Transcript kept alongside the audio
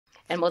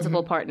and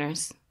multiple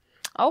partners.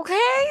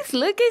 Okay,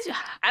 look at you.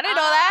 I didn't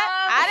know that.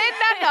 I did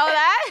not know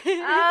that.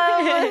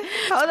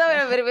 Hold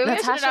on a minute. Maybe I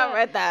should have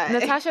read that.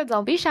 Natasha,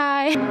 don't be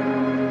shy.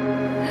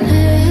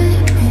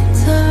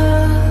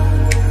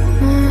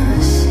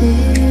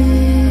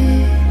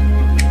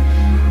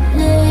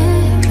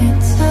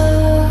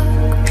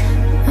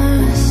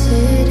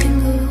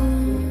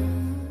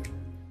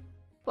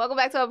 Welcome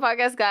back to our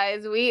podcast,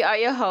 guys. We are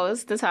your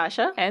hosts,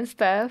 Natasha And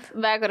Steph.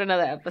 back with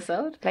another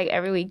episode. Like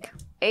every week.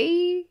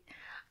 Hey,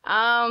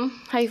 how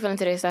you feeling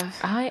today,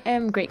 Steph? I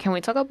am great. Can we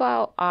talk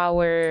about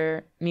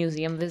our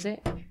museum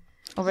visit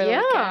over the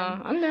weekend?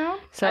 I'm down.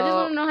 So- I just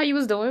want to know how you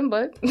was doing,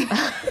 but I'm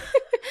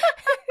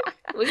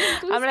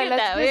like,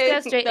 let's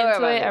get straight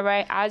into it. All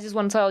right. I just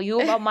want to tell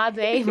you about my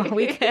day, my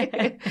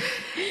weekend.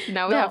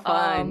 Now we have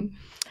fun.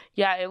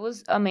 Yeah, it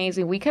was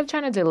amazing. We kept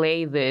trying to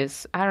delay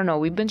this. I don't know.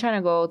 We've been trying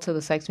to go to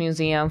the sex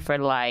museum for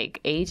like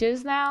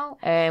ages now.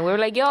 And we were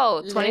like,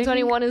 yo,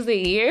 2021 is the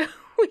year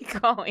we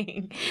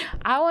going.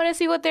 I want to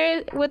see what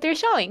they're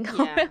showing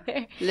over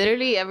there.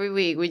 Literally every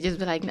week we just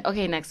be like,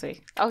 okay, next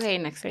week. Okay,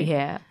 next week.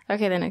 Yeah.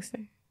 Okay, the next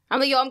week. I'm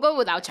like, yo, I'm going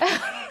without you.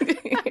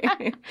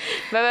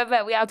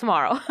 Bet, we out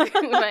tomorrow.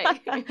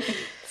 Right.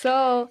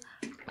 So,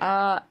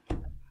 I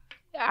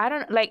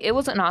don't like. It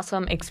was an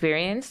awesome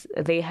experience.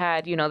 They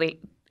had,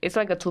 it's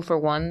like a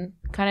 2-for-1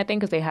 kind of thing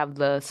because they have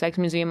the sex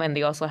museum and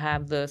they also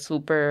have the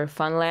super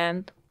fun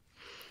land.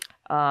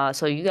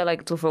 So you got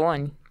like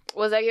 2-for-1.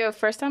 Was that your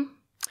first time?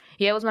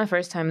 Yeah, it was my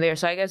first time there.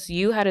 So I guess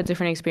you had a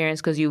different experience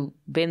because you've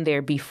been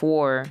there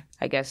before.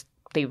 I guess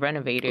they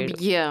renovated.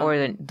 Yeah. Or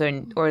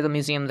the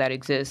museum that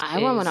exists. I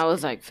went when I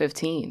was like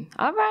 15.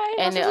 All right.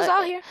 And it was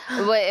out here.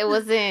 But it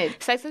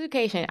wasn't. Sex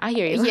education. I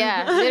hear you.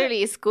 Yeah,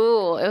 literally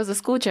school. It was a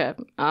school trip.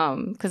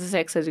 Because of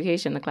sex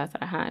education, the class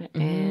that I had,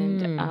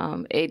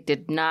 and it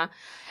did not.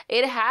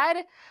 It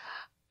had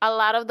a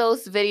lot of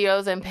those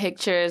videos and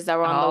pictures that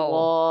were on the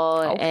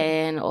wall,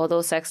 and all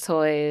those sex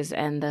toys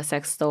and the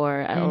sex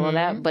store and all of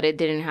that. But it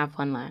didn't have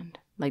Funland.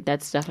 Like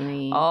that's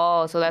definitely.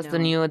 Oh, so that's the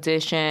new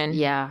addition.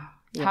 Yeah.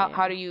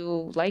 How do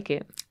you like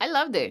it? I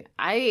loved it.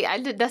 I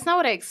did. That's not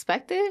what I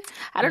expected.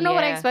 I don't know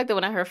what I expected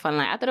when I heard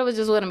Funland. I thought it was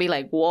just going to be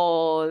like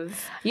walls.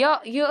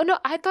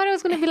 I thought it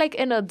was going to be like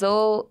an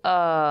adult,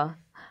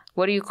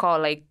 what do you call,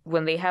 like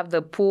when they have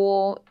the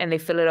pool and they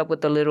fill it up with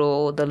the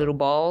little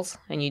balls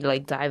and you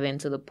like dive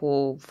into the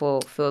pool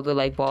fill the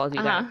like balls.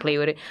 You gotta play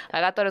with it.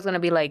 Like I thought it was going to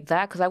be like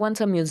that because I went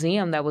to a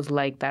museum that was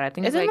like that. I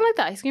think Is it like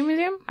the ice cream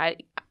museum?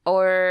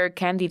 Or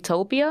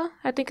Candytopia,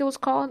 I think it was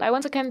called. I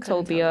went to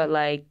Candytopia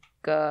like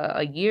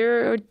a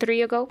year or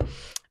 3 ago.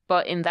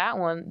 But in that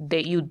one,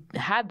 you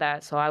had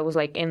that. So I was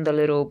like in the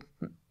little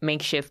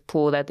makeshift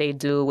pool that they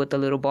do with the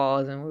little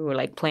balls. And we were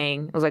like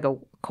playing. It was like a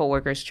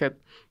coworker's trip.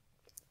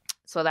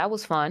 So that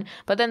was fun.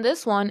 But then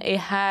this one, it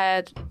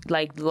had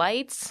like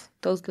lights.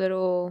 Those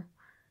little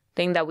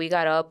thing that we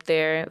got up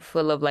there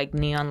full of like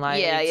neon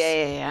lights.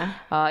 Yeah.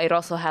 It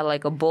also had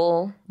like a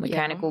bull,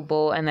 mechanical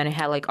bull. And then it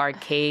had like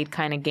arcade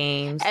kind of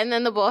games. And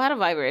then the bull had a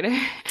vibrator.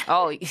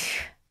 Oh,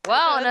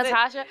 well,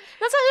 Natasha,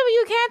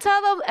 you can't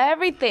tell them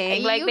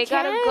everything. Like, they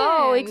gotta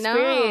go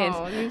experience.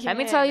 No, let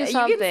me tell you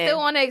something. You can still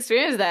want to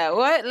experience that.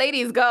 What?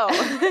 Ladies, go.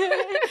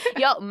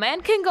 Yo,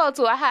 men can go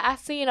too. I've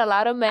seen a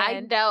lot of men. I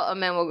doubt a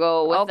man will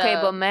go with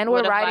but men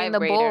were riding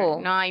the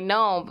bull. No, I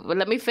know. But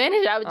let me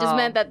finish. I just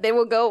meant that they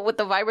will go with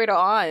the vibrator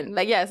on.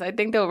 Like, yes, I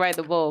think they'll ride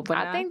the bull. But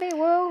I think they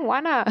will. Why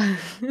not?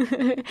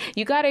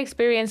 You gotta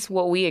experience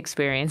what we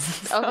experience.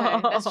 So,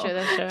 okay,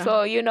 that's true.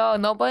 So,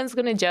 nobody's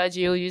gonna judge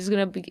you. You're just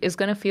it's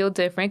gonna feel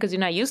different because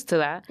you're not used to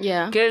that.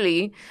 Yeah.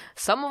 Clearly,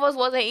 some of us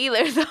wasn't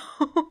either. So.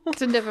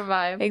 It's a different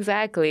vibe.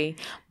 Exactly.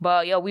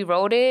 But, we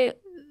rode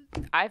it.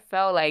 I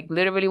felt like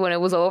literally when it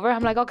was over,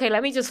 I'm like, okay,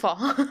 let me just fall.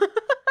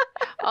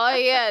 Oh,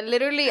 yeah.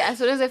 Literally, as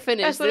soon as it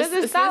finished. As soon as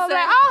it stopped,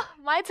 I'm like, oh,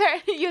 my turn.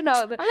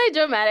 I'm like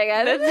dramatic.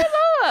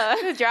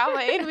 The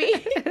drama in me.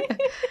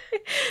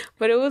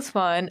 But it was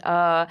fun.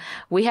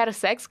 We had a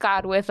sex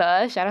god with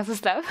us. Shout out to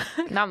Steph.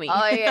 Not me.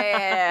 Oh,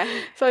 yeah.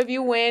 So if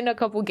you win a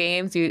couple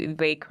games,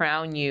 they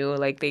crown you.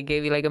 Like, they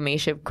gave you like a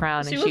makeshift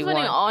crown. She was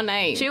winning all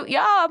night.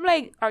 I'm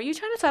like, are you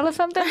trying to tell us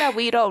something that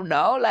we don't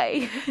know?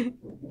 Like,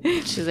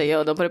 she's like,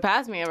 yo, don't put it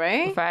past me,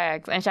 right?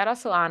 Facts. And shout out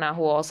to Anna,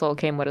 who also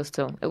came with us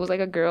too. It was like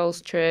a girls'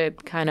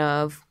 trip kind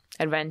of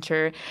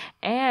adventure.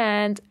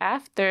 And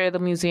after the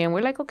museum,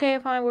 we're like, okay,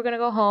 fine, we're gonna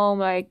go home.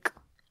 Like,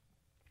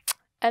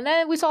 and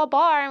then we saw a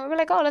bar and we were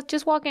like, oh, let's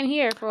just walk in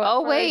here for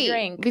a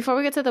drink. Before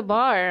we get to the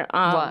bar,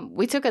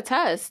 we took a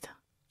test.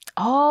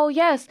 Oh,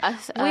 yes.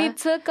 We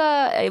took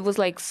it was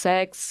like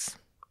sex.me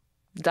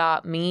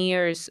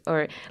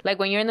or like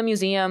when you're in the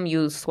museum,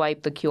 you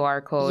swipe the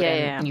QR code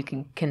and you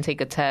can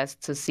take a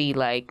test to see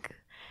like,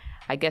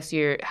 I guess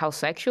how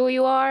sexual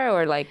you are,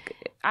 or like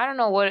I don't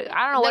know what it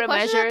measures. The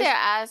questions that they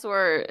asked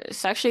were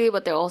sexually,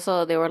 but they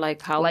were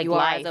like how you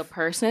are as a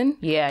person.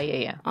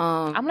 Yeah.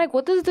 I'm like,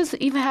 what does this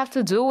even have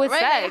to do with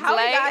sex? How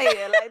we got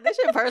here? Like, this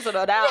shit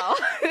personal now.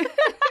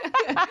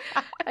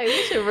 Like,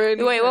 this shit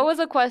really. Wait, what was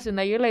the question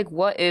that you're like,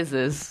 what is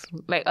this?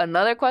 Like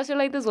another question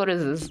like this? What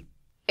is this?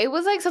 It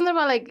was like something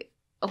about like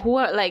who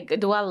are like,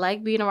 do I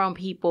like being around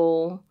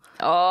people?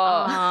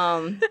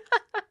 Oh.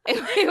 It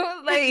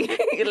was like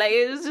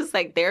it was just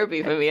like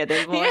therapy for me at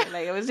this point. Yeah.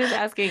 Like it was just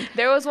asking.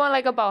 There was one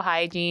like about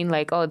hygiene,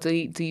 like, oh, do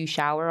you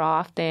shower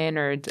often,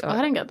 or I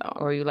didn't get that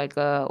one. or you like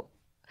a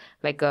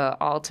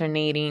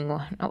alternating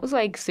one? I was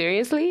like,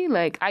 seriously?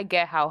 Like, I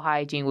get how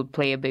hygiene would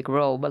play a big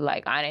role, but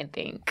like, I didn't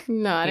think.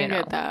 No, I didn't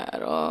get that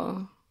at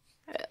all.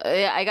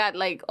 I got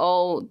like,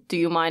 oh, do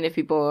you mind if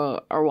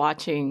people are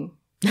watching?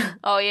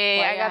 Oh yeah,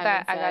 while I you're got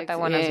that. I having got sex? that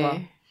one as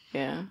well.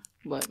 Yeah,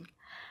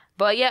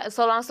 But yeah,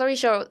 so long story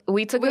short,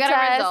 we took We the got our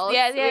test. results.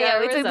 Yeah. We We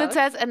got took the results.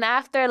 test, and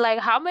after like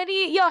how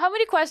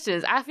many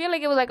questions? I feel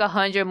like it was like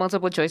 100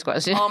 multiple choice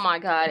questions. oh my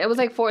god, it was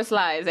like 4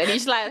 slides, and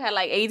each slide had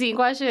like 18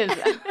 questions.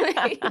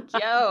 Like,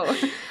 yo,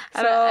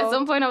 at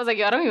some point I was like,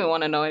 yo, I don't even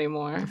want to know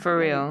anymore. For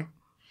real.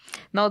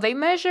 No, they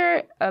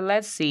measure.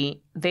 Let's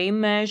see. They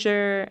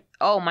measure.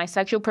 Oh, my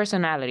sexual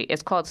personality.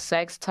 It's called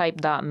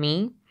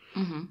sextype.me,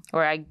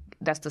 or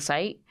that's the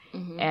site.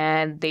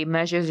 And they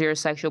measure your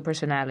sexual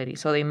personality.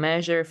 So they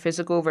measure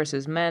physical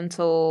versus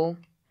mental,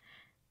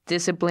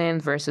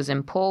 disciplined versus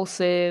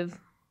impulsive,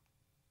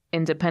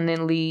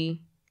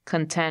 independently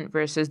content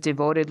versus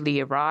devotedly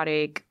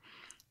erotic,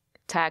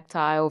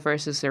 tactile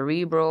versus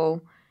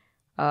cerebral,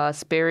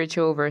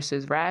 spiritual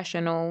versus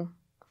rational,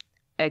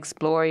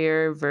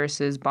 explorer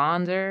versus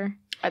bonder,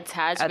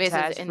 Attached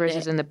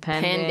versus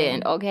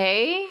independent.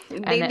 Okay,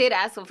 they did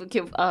ask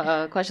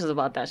for questions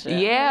about that shit.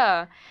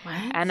 Yeah.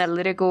 What?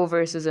 Analytical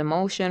versus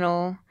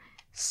emotional,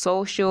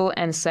 social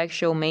and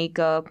sexual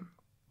makeup.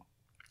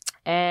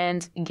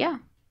 And yeah.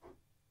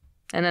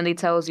 And then they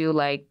tells you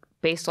like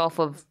based off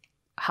of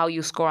how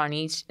you score on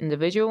each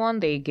individual one,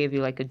 they give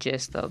you like a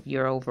gist of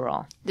your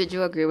overall. Did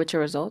you agree with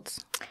your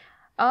results?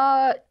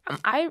 I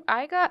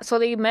got, so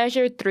they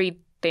measured 3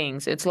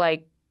 things. It's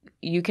like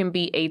you can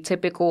be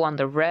atypical on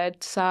the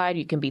red side,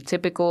 you can be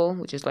typical,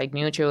 which is like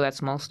neutral,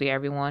 that's mostly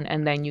everyone,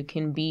 and then you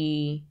can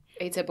be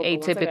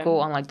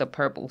atypical on like the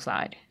purple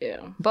side.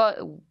 Yeah. But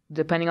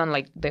depending on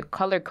like the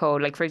color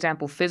code, like for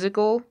example,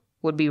 physical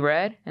would be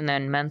red and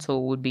then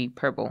mental would be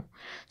purple.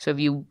 So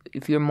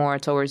if you're more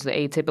towards the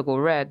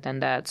atypical red, then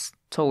that's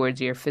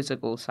towards your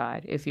physical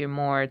side. If you're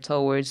more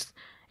towards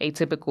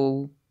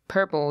atypical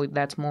purple,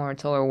 that's more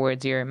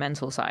towards your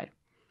mental side.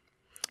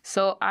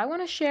 So I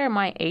want to share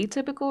my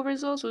atypical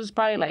results, which is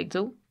probably like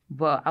 2,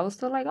 but I was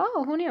still like,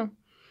 oh, who knew?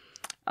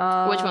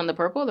 Which one, the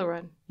purple or the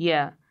red?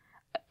 Yeah.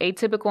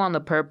 Atypical on the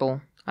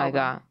purple I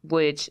got,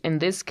 which in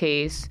this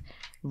case,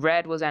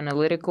 red was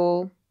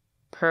analytical,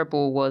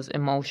 purple was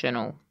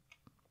emotional.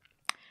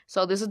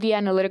 So this is the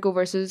analytical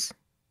versus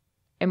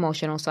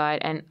emotional side.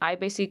 And I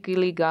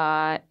basically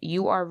got,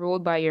 you are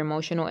ruled by your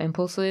emotional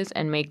impulses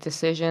and make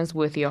decisions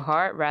with your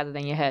heart rather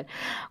than your head,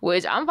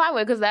 which I'm fine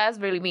with because that's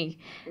really me.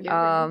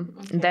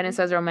 Then it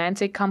says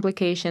romantic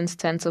complications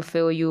tend to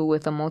fill you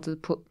with a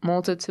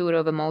multitude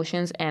of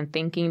emotions and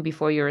thinking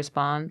before you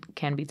respond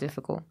can be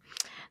difficult.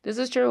 This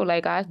is true.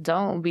 Like, I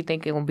don't be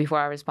thinking before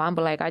I respond,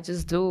 but like I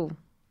just do.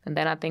 And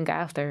then I think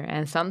after.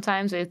 And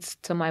sometimes it's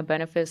to my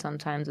benefit,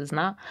 sometimes it's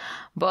not.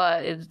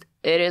 But it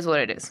is what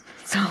it is.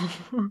 So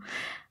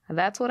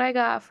that's what I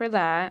got for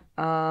that.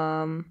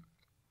 That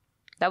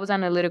was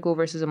analytical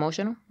versus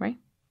emotional, right?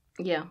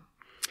 Yeah.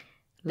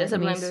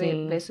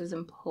 Disciplined versus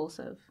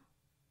impulsive.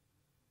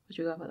 What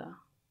you got for that?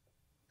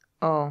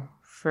 Oh,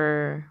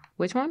 for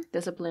which one?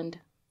 Disciplined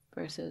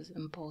versus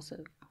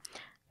impulsive.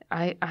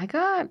 I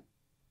got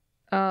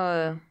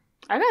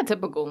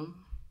typical.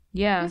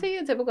 Yeah. I think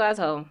you're a typical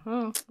asshole.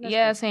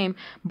 Yeah, same.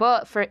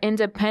 But for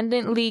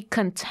independently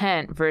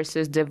content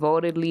versus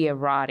devotedly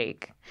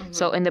erotic.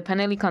 So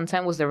independently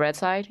content was the red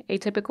side,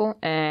 atypical,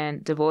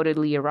 and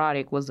devotedly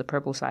erotic was the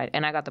purple side.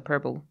 And I got the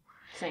purple.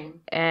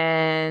 Same.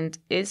 And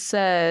it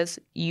says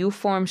you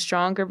form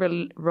stronger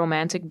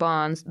romantic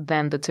bonds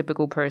than the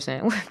typical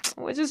person,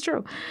 which is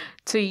true.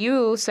 To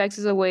you, sex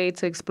is a way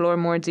to explore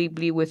more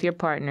deeply with your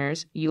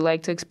partners. You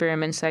like to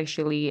experiment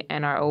sexually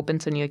and are open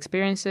to new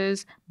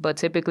experiences, but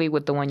typically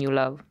with the one you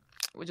love,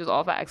 which is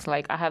all facts.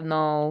 Like, I have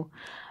no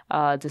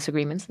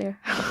disagreements there.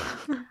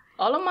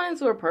 All of mine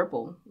were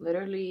purple.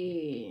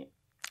 Literally.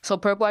 So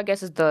purple, I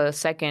guess, is the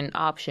second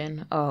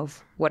option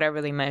of whatever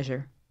they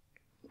measure.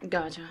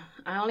 Gotcha.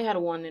 I only had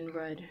one in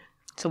red.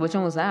 So which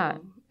one was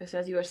that? It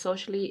says you are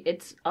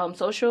it's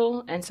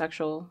social and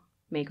sexual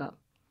makeup.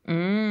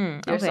 Okay.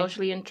 You're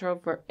socially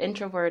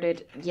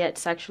introverted, yet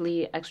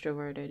sexually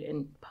extroverted.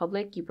 In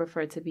public, you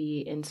prefer to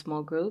be in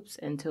small groups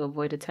and to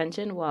avoid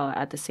attention, while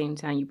at the same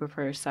time you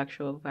prefer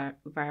sexual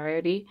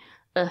variety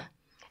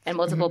and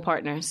multiple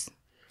partners.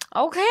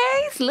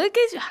 Okay, look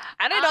at you.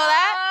 I didn't know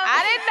that.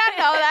 I did not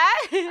know that.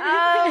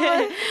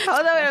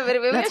 Hold on a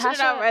minute. Maybe I should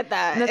Natasha, have read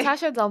that.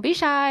 Natasha, don't be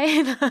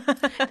shy.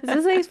 This is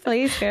a safe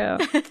place, girl.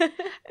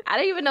 I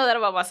didn't even know that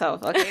about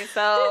myself. Okay,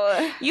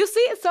 so you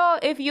see, so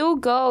if you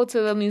go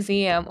to the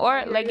museum,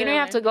 or like you don't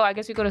have to go, I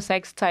guess you go to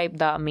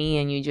sextype.me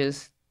and you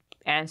just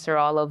answer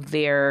all of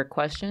their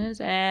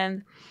questions,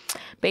 and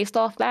based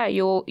off that,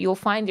 you'll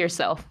find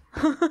yourself.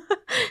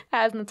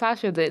 as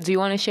Natasha did. Do you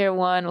want to share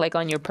one like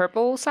on your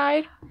purple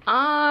side?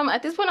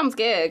 At this point, I'm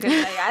scared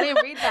because like, I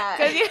didn't read that.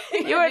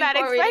 Because you were not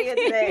expecting it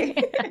today.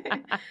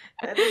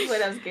 At this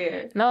point, I'm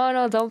scared.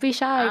 No, don't be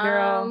shy,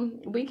 girl.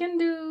 We can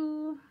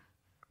do.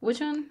 Which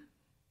one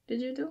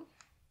did you do?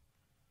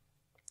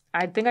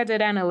 I think I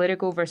did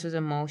analytical versus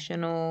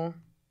emotional.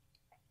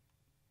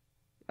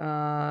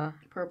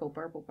 Purple.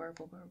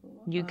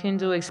 You can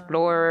do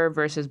explorer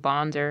versus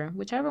bonder,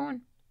 whichever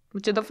one.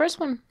 Which is the first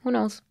one? Who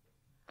knows?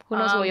 Who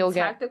knows what you'll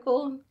get?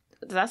 Tactical.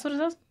 That's what it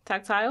is?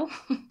 Tactile?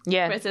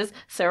 Yeah. Versus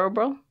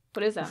cerebral?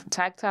 What is that?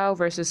 Tactile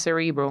versus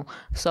cerebral.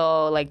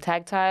 So, like,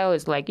 tactile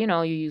is like, you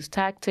know, you use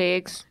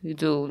tactics. You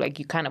do, like,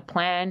 you kind of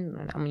plan.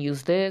 I'm going to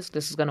use this.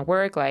 This is going to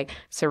work. Like,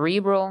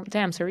 cerebral.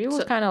 Damn, cerebral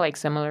is kind of, like,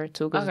 similar,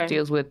 too, because it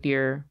deals with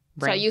your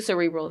brain. So, I use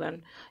cerebral,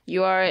 then.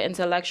 You are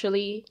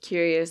intellectually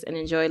curious and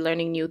enjoy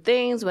learning new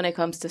things. When it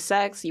comes to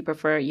sex, you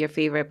prefer your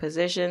favorite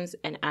positions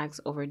and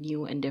acts over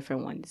new and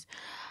different ones.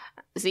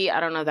 See, I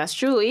don't know if that's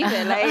true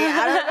either. Like,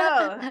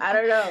 I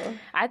don't know.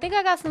 I think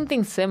I got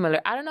something similar.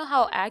 I don't know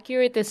how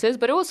accurate this is,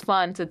 but it was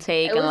fun to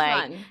take and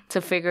like fun.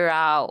 To figure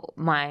out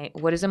my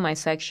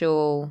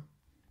sexual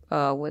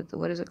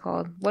what is it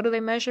called? What do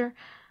they measure?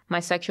 My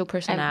sexual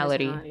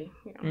personality.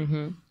 Yeah.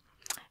 Mm-hmm.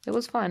 It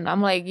was fun.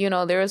 I'm like, you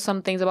know, there are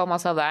some things about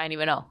myself that I didn't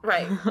even know.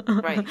 Right.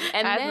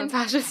 And as then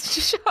Natasha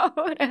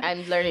showed.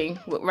 I'm learning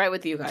right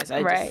with you guys.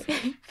 I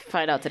just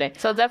find out today.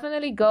 So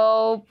definitely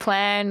go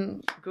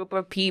plan group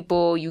of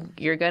people.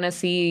 You're going to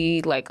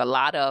see like a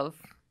lot of,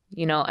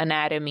 you know,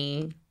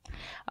 anatomy.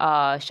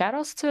 Shout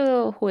outs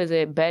to, who is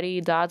it?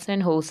 Betty Dodson,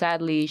 who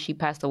sadly she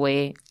passed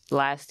away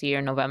last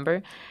year,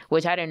 November,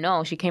 which I didn't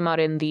know. She came out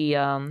in the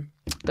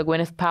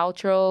Gwyneth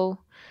Paltrow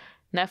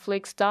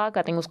Netflix doc,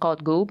 I think it was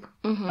called Goop.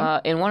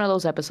 Mm-hmm. In one of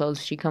those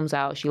episodes, she comes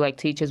out, she like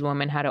teaches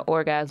women how to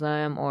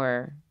orgasm,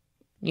 or,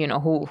 you know,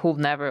 who've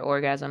never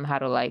orgasmed, how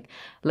to like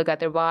look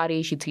at their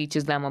body. She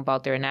teaches them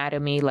about their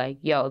anatomy, like,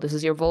 yo, this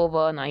is your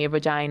vulva, not your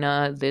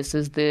vagina. This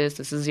is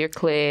your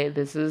clit.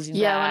 This is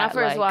when I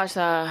first watched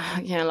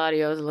I can't lie to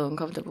you, I was a little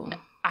uncomfortable.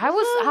 I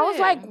was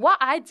like, what?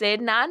 I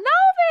did not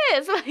know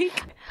this.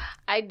 Like,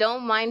 I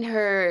don't mind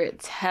her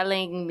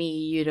telling me,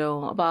 you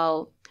know,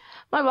 about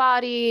my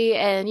body,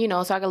 and you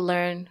know, so I can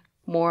learn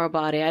more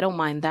about it. I don't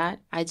mind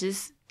that. I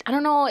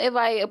don't know if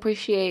I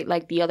appreciate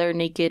like the other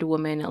naked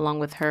women along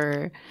with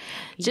her.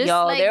 Just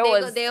yo, like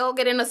they all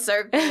get in a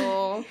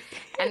circle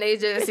and they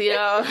just, you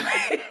know,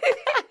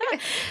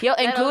 yo,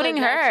 including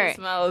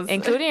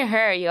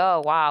her.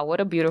 Yo, wow,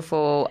 what a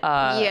beautiful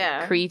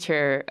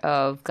creature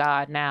of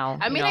God. Now,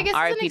 I mean, I guess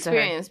it's an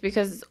experience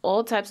because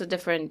all types of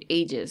different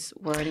ages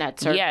were in that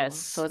circle. Yes,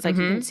 so it's like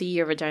you can see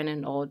your vagina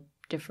in all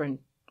different.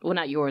 Well,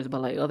 not yours,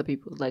 but like other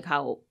people's, like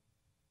how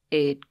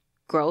it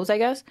grows, I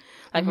guess,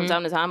 like from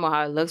time to time, or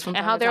how it looks from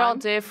time to time. And how they're all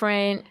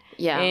different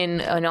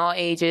in all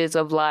ages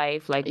of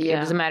life. Like, it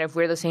doesn't matter if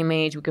we're the same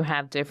age, we can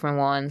have different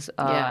ones.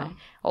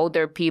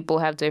 Older people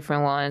have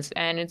different ones.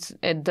 And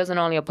it doesn't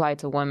only apply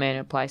to women, it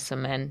applies to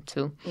men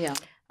too. Yeah.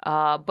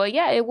 But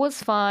yeah, it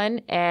was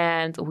fun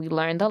and we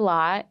learned a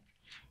lot.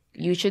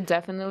 You should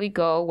definitely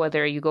go,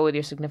 whether you go with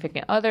your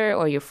significant other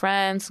or your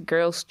friends,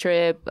 girls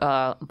trip,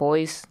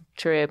 boys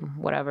trip,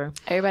 whatever.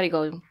 Everybody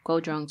go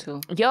drunk too.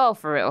 Yo,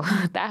 for real.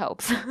 That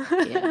helps.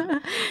 Yeah.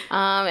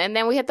 And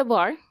then we hit the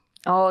bar.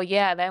 Oh,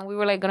 yeah. Then we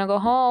were like going to go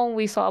home.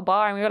 We saw a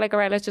bar and we were like, all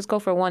right, let's just go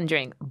for one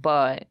drink.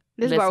 But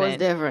this bar was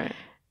different.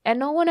 And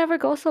no one ever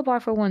goes to a bar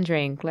for one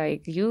drink.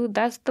 Like,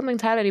 that's the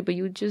mentality, but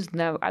you just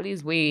never, at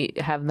least we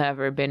have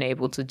never been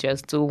able to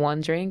just do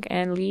one drink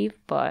and leave.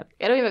 But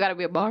it don't even got to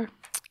be a bar.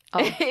 Oh,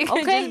 it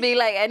could just be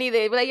like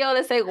anything. Be like, yo,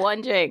 let's take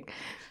one drink.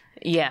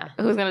 Yeah.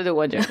 Who's going to do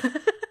one drink?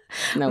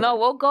 No,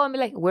 we'll go and be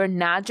like, we're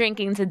not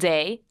drinking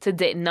today.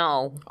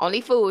 No.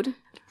 Only food.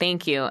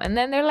 Thank you. And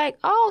then they're like,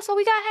 oh, so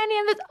we got Henny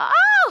and this.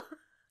 Oh!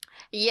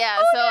 Yeah,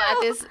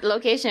 at this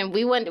location,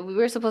 we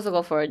were supposed to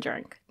go for a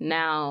drink.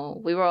 Now,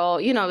 we were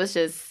all, you know, it was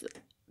just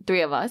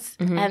 3 of us.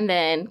 Mm-hmm. And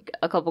then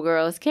a couple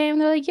girls came.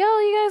 They're like, yo,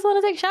 you guys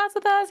want to take shots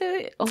with us?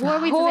 Who are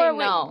we to say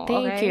no?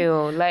 Thank you.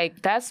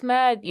 Like, that's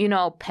mad, you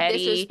know, petty.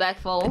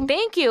 Disrespectful.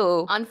 Thank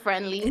you.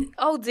 Unfriendly.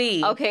 OD.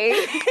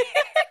 Okay.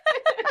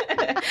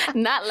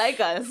 Not like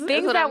us.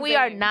 Things that we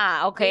are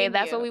not, okay?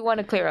 That's what we want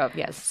to clear up,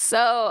 yes. So,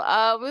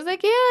 we was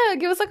like, yeah,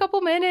 give us a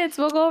couple minutes.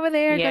 We'll go over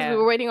there. Because we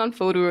were waiting on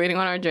food. We were waiting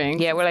on our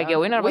drinks. Yeah, we're like,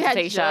 we're not about to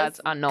take shots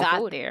on no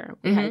food. There.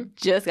 We had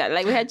just got,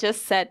 like, we had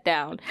just sat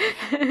down.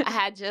 I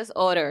had just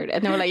ordered.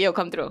 And they were like, yo,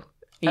 come through.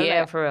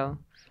 Yeah, for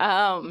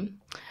real.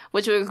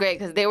 Which was great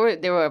because they were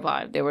a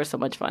vibe. They were so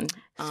much fun.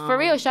 For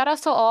real, shout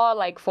outs to all,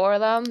 like, 4 of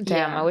them.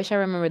 Damn, I wish I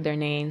remembered their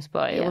names,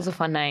 but it was a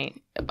fun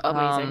night.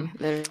 Amazing,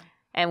 literally.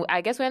 And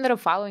I guess we ended up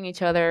following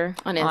each other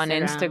on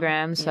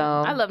Instagram. So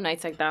I love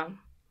nights like that.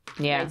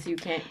 Yeah, nights you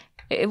can't.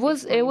 It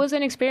was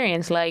an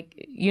experience. Like,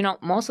 you know,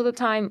 most of the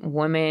time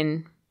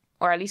women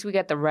or at least we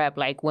get the rep,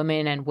 like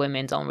women and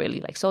women don't really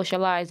like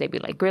socialize. They be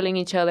like grilling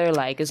each other.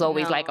 Like it's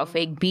always like a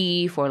fake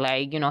beef or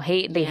like,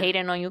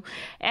 hating on you.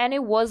 And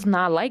it was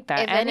not like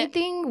that. If and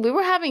anything, we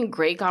were having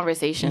great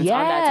conversations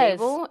on that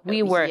table.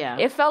 We were. Yeah.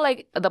 It felt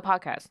like the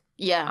podcast.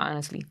 Yeah.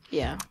 Honestly.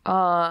 Yeah.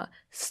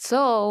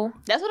 So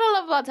that's what I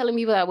love about telling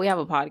people that we have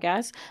a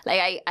podcast.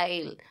 Like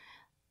I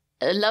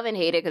love and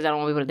hate it because I don't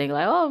want people to think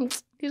like, oh,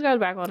 these guys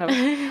back on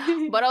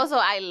whatever. But also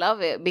I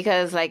love it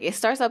because like it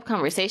starts up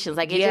conversations.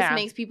 Like it just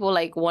makes people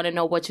like want to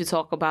know what you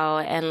talk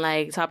about and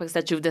like topics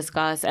that you've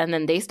discussed, and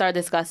then they start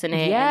discussing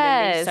it.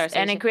 Yes,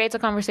 and it creates a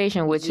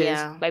conversation, which is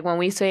like when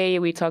we say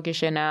we talk your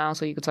shit now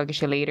so you can talk your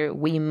shit later,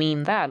 we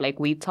mean that. Like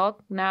we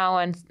talk now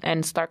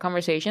and start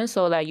conversations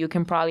so that you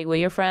can probably with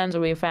your friends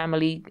or with your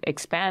family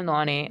expand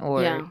on it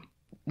or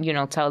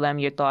tell them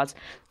your thoughts,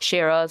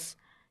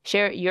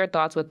 share your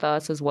thoughts with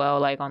us as well,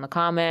 like on the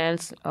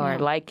comments or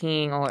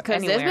liking or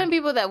because there's been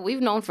people that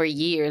we've known for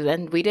years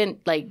and we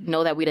didn't like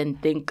know that we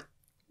didn't think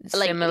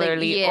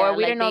similarly, or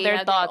we didn't know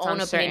their thoughts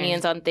on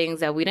opinions on things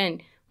that we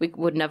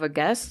would never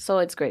guess. So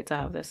it's great to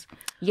have this.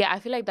 Yeah, I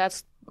feel like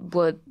that's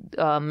what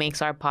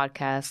makes our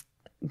podcast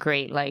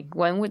great. Like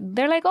when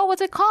they're like, oh,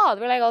 what's it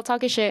called? We're like, oh,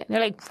 talking shit. They're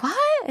like, what?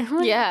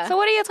 Like, yeah. So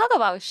what do you talk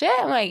about? Shit.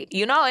 I'm like,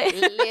 you know it.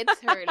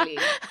 Literally.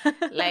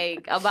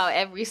 Like about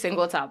every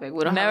single topic.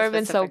 We don't never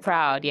been so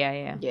proud.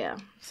 Yeah. Yeah.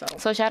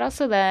 So shout outs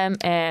to them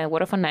and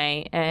what a fun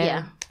night.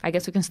 And I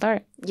guess we can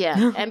start.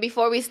 Yeah. And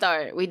before we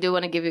start, we do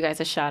want to give you guys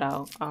a shout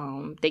out.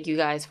 Thank you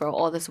guys for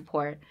all the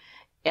support.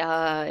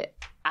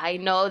 I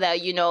know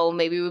that,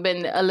 maybe we've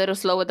been a little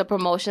slow with the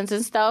promotions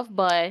and stuff,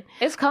 but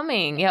it's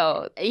coming,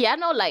 yo. Yeah,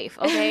 no life,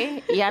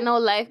 okay? Yeah, no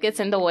life gets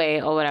in the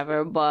way or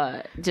whatever,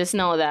 but just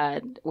know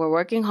that we're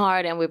working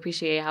hard and we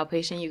appreciate how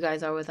patient you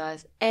guys are with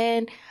us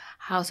and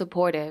how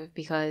supportive,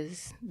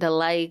 because the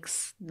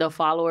likes, the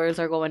followers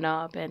are going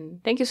up,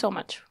 and thank you so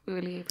much. We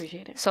really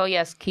appreciate it. So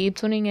yes, keep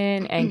tuning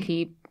in and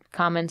keep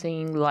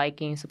commenting,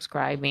 liking,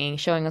 subscribing,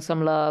 showing us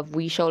some love.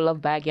 We show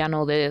love back. Y'all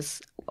know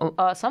this.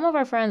 Some of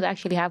our friends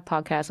actually have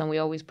podcasts, and we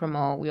always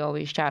promote. We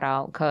always shout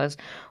out because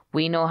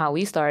we know how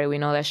we started. We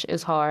know that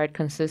it's hard.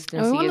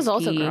 Consistency is key.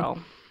 Also grow.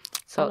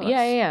 So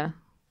yeah.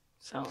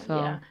 So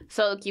yeah.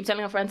 So keep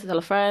telling a friend to tell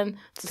a friend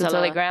to tell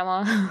their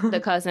grandma,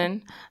 the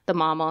cousin, the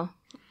mama,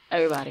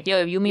 everybody. Yo,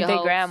 if you meet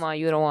their grandma,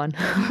 you're the one.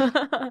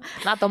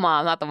 Not the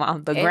mom.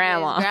 The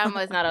grandma. If grandma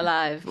is not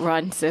alive,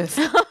 run, sis.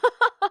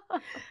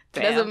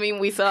 Doesn't mean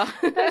we saw.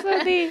 That's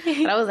what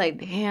But I was like,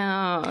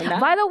 damn.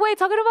 By the way,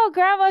 talking about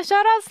grandma,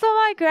 shout outs to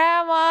my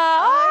grandma.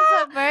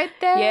 Oh, it's her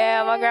birthday.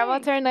 Yeah, my grandma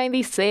turned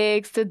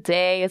 96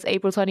 today. It's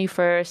April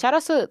 21st. Shout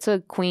outs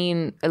to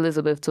Queen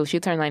Elizabeth too. She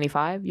turned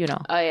 95,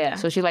 Oh, yeah.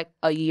 So she's like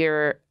a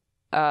year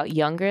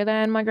younger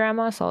than my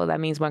grandma. So that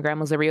means my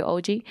grandma's a real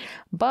OG.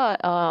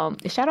 But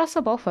shout outs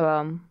to both of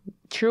them.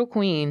 True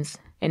queens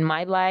in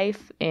my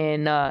life,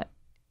 in the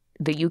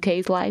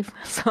UK's life.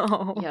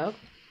 So yep.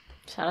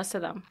 Shout outs to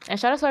them. And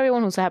shout outs to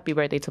everyone who said happy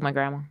birthday to my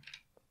grandma.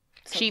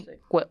 So she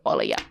with all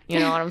of y'all. You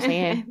know what I'm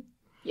saying?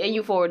 Yeah,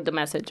 you forward the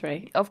message,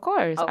 right? Of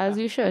course, okay. As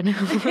you should.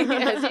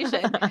 As you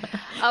should.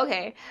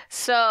 Okay,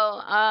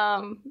 so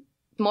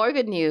more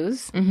good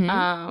news.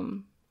 Mm-hmm.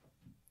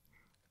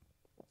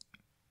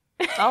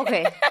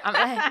 Okay,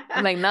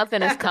 I'm like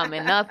nothing is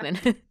coming.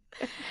 Nothing.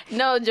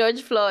 No,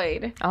 George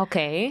Floyd.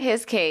 Okay.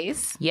 His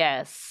case.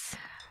 Yes.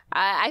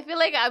 I feel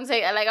like I'm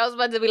saying, like I was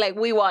about to be like,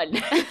 we won.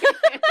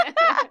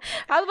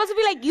 I was about to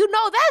be like,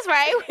 that's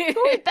right.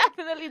 We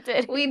definitely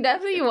did. We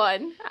definitely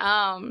won.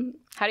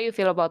 How do you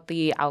feel about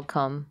the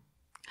outcome?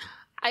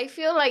 I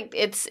feel like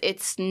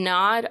it's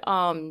not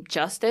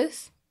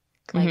justice.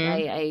 Like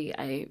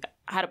I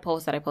had a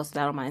post that I posted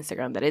out on my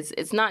Instagram that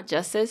it's not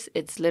justice.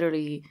 It's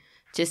literally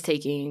just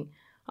taking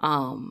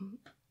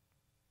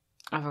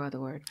I forgot the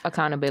word.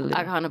 Accountability.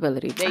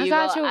 There I you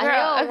got go. You,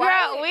 girl.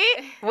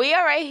 We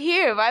are right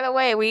here. By the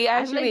way, we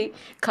actually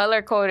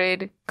color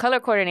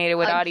coordinated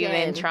without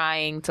even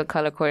trying to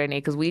color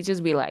coordinate because we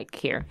just be like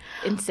here.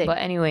 Insane. But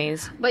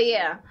anyways. But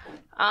yeah,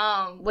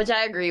 which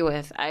I agree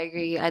with. I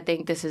agree. I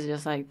think this is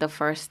just like the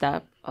first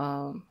step,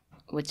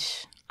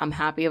 which I'm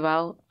happy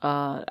about.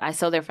 I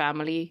saw their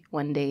family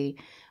when they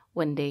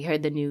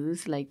heard the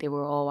news. Like they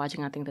were all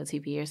watching, I think, the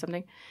TV or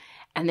something,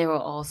 and they were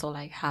also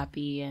like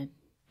happy and.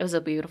 It was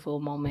a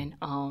beautiful moment.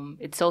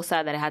 It's so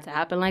sad that it had to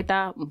happen like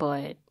that,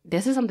 but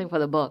this is something for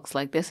the books.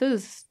 Like this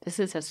is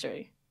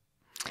history.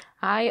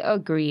 I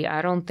agree.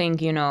 I don't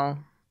think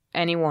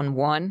anyone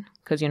won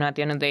because at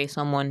the end of the day,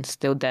 someone's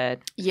still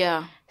dead.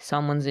 Yeah,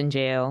 someone's in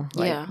jail.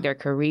 Like their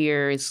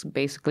career is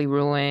basically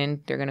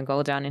ruined. They're gonna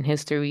go down in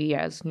history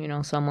as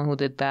someone who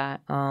did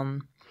that.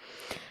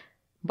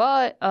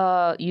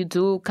 But you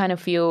do kind of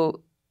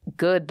feel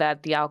good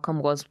that the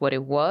outcome was what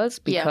it was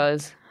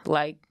because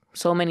like.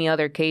 So many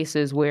other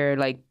cases where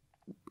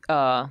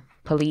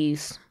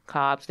police,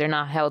 cops, they're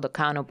not held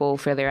accountable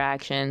for their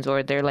actions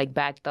or they're like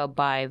backed up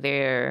by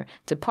their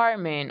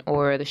department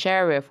or the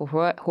sheriff or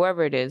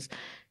whoever it is.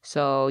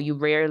 So you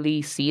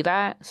rarely see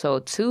that. So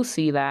to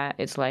see that,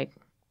 it's like,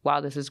 wow,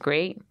 this is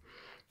great.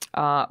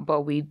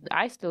 But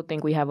I still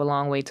think we have a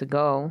long way to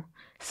go.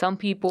 Some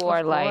people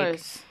are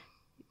like,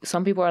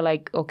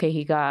 okay,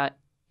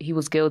 he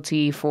was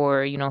guilty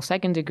for,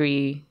 second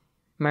degree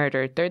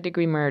murder, third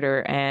degree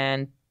murder,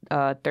 and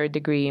third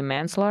degree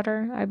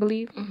manslaughter, I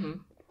believe.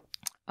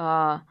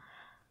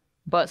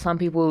 But some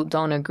people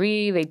don't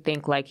agree. They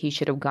think like he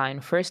should have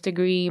gotten first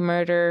degree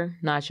murder,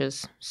 not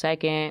just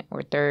second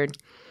or third.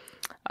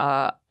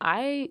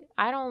 I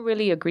don't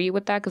really agree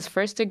with that, because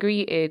first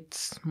degree,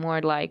 it's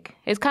more like,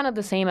 it's kind of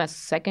the same as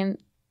second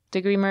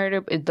degree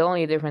murder. The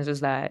only difference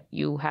is that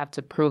you have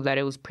to prove that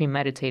it was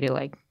premeditated.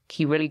 Like,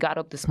 he really got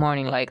up this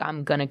morning, like,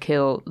 I'm gonna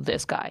kill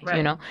this guy,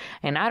 right.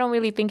 And I don't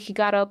really think he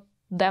got up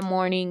that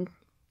morning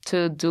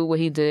to do what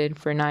he did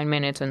for 9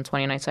 minutes and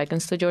 29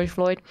 seconds to George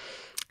Floyd.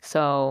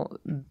 So,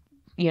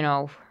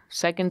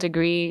 second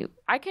degree,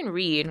 I can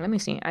read. Let me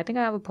see. I think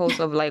I have a post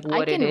of like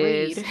what it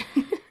is.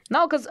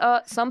 No, because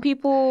some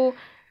people,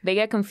 they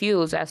get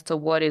confused as to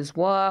what is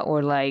what,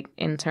 or like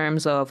in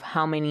terms of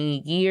how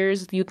many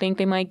years you think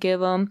they might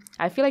give him.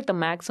 I feel like the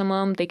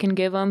maximum they can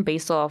give him,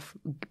 based off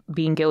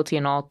being guilty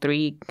in all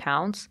 3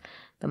 counts,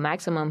 the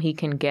maximum he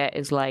can get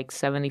is like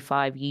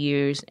 75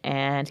 years,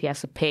 and he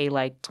has to pay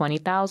like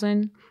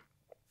 $20,000.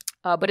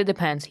 But it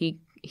depends.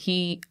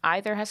 He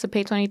either has to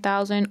pay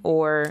 $20,000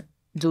 or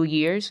do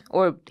years,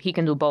 or he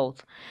can do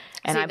both.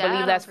 And I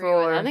believe that's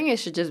for... I think it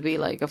should just be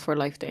like a for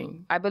life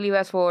thing. I believe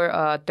that's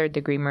for third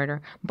degree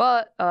murder.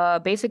 But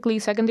basically,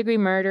 second degree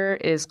murder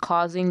is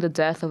causing the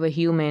death of a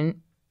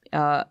human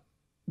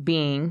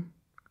being.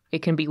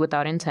 It can be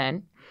without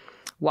intent,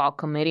 while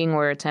committing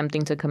or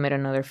attempting to commit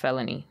another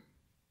felony.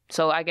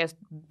 So I guess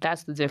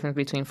that's the difference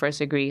between first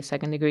degree,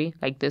 second degree.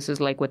 Like, this is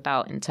like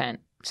without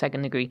intent,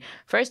 second degree.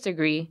 First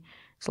degree,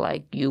 it's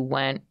like you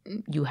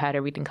had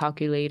everything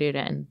calculated,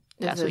 and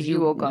that's what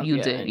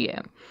you did, yeah.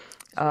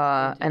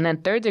 And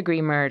then third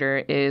degree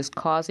murder is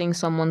causing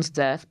someone's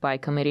death by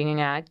committing an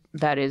act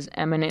that is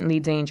eminently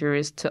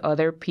dangerous to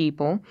other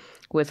people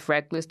with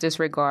reckless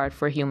disregard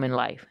for human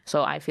life.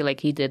 So I feel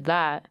like he did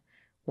that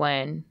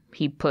when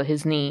he put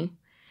his knee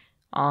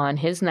on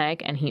his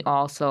neck, and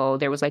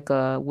there was like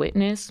a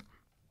witness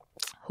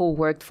who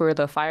worked for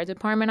the fire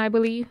department, I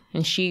believe,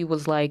 and she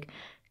was like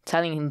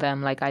telling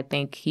them, like, I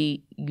think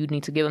you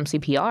need to give him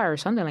CPR or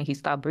something, like he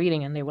stopped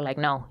breathing, and they were like,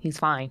 no, he's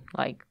fine,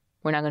 like,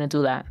 we're not going to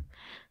do that.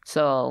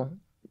 So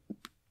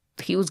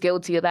he was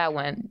guilty of that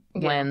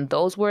when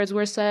those words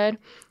were said,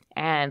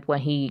 and when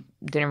he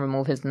didn't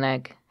remove his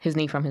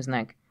knee from his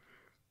neck.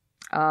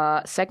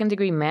 Second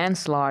degree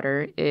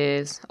manslaughter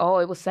it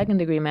was second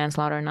degree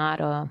manslaughter,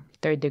 not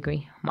third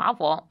degree. My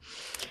fault.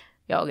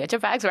 Yo, get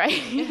your facts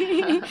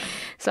right.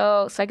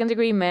 So second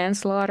degree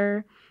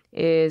manslaughter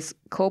is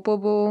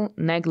culpable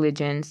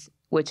negligence,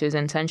 which is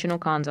intentional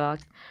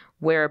conduct,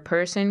 where a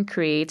person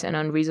creates an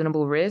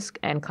unreasonable risk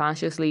and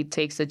consciously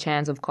takes the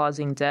chance of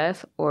causing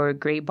death or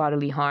great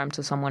bodily harm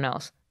to someone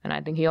else. And I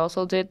think he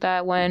also did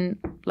that when,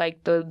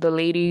 like, the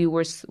lady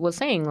was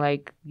saying,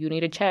 like, you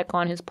need to check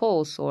on his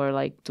pulse or,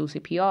 like, do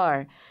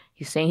CPR.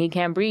 He's saying he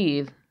can't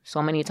breathe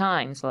so many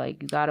times.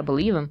 Like, you gotta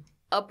believe him.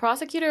 A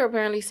prosecutor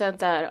apparently said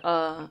that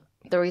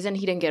the reason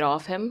he didn't get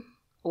off him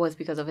was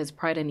because of his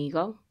pride and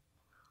ego.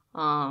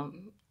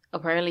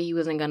 Apparently he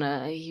was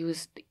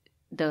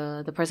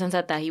the person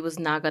said that he was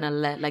not gonna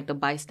let, like, the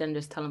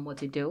bystanders tell him what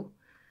to do.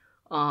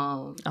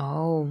 I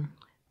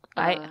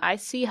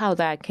see how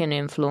that can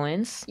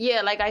influence.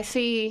 Yeah, like I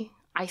see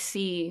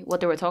what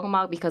they were talking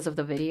about because of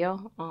the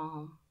video.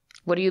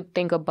 What do you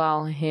think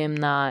about him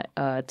not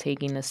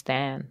taking a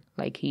stand?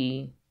 Like,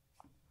 he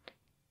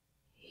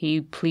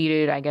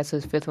pleaded, I guess,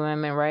 his Fifth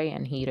Amendment right,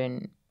 and he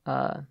didn't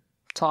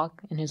talk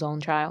in his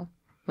own trial.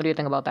 What do you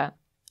think about that?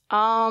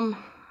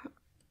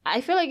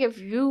 I feel like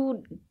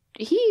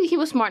he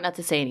was smart not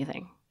to say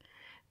anything,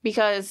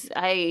 because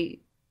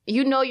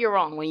you're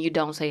wrong when you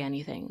don't say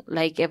anything.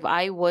 Like, if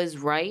I was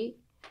right,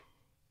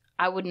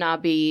 I would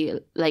not be,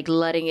 like,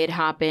 letting it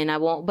happen. I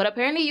won't. But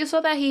apparently you saw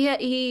that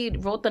he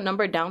wrote the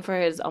number down for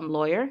his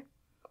lawyer.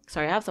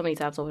 Sorry, I have so many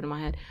tabs open in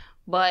my head.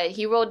 But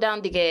he wrote down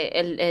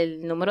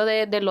el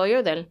número de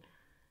lawyer del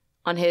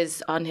on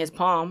his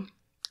palm.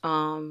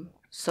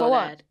 So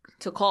that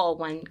to call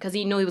because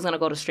he knew he was gonna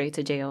go straight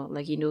to jail.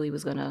 Like, he knew they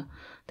was gonna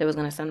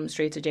send him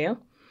straight to jail.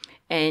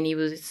 And he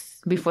was...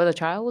 Before the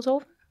trial was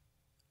over?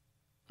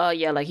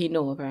 Yeah, like, he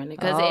knew, apparently.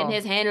 Because in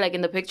his hand, like,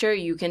 in the picture,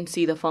 you can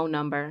see the phone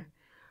number.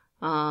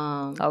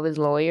 Of his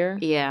lawyer?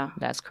 Yeah.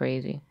 That's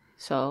crazy.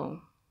 So,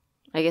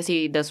 I guess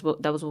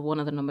that was one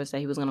of the numbers that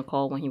he was going to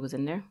call when he was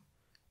in there.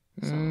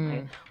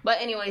 So, But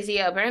anyways,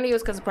 yeah, apparently it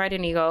was because of pride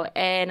and ego.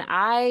 And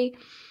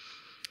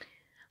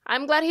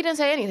I'm glad he didn't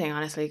say anything,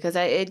 honestly, because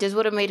it just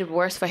would have made it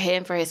worse for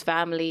him, for his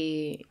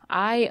family.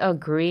 I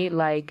agree.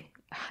 Like,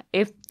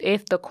 if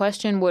the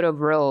question would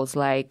have rose,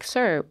 like,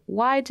 sir,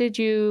 why did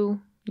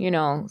you,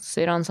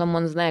 sit on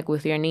someone's neck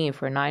with your knee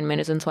for 9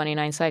 minutes and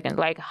 29 seconds?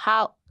 Like,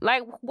 how,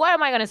 like, what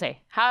am I going to say?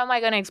 How am I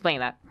going to explain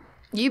that?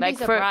 You'd be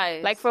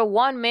surprised. For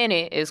 1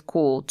 minute is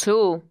cool.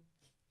 2,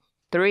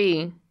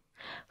 3,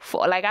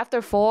 4. Like,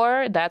 after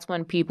 4, that's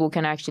when people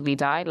can actually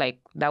die. Like,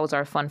 that was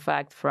our fun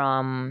fact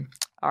from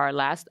our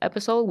last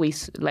episode,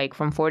 like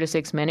from 4 to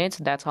 6 minutes,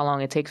 that's how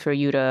long it takes for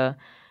you to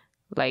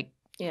like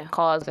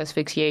cause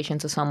asphyxiation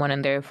to someone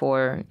and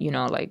therefore,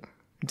 like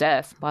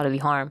death, bodily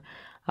harm.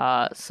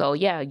 So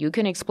yeah, you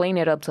can explain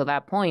it up to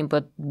that point,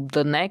 but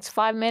the next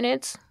 5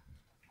 minutes,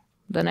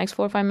 the next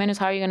 4 or 5 minutes,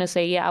 how are you going to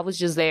say, yeah, I was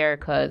just there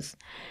because,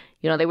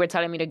 they were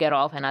telling me to get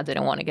off and I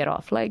didn't want to get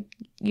off. Like,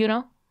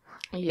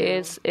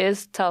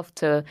 it's tough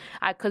to,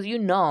 because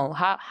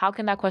how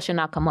can that question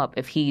not come up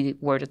if he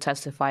were to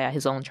testify at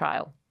his own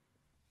trial?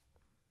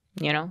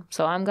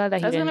 So I'm glad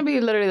that that's going to be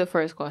literally the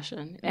first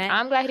question. And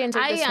I'm glad he didn't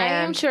take the stand. I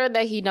am sure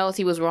that he knows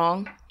he was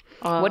wrong.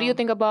 What do you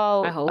think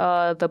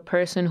about the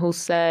person who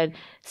said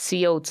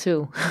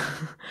CO2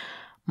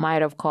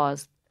 might have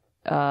caused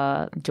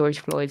George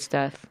Floyd's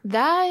death?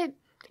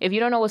 If you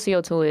don't know what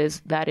CO2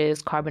 is, that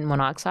is carbon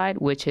monoxide,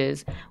 which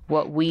is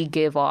what we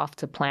give off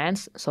to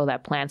plants so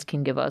that plants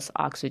can give us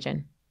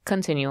oxygen.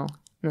 Continue,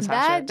 Natasha.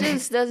 That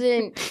just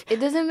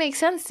doesn't make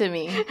sense to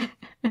me.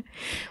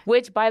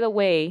 Which, by the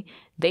way,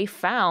 they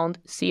found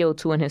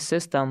CO2 in his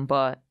system,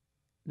 but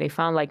they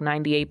found like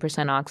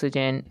 98%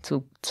 oxygen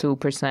to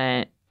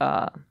 2%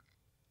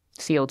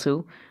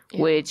 CO2,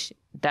 which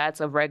that's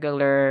a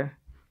regular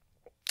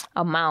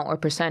amount or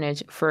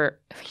percentage for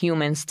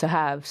humans to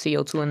have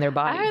CO2 in their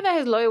body. I heard that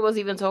his lawyer was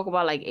even talking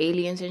about like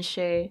aliens and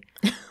shit.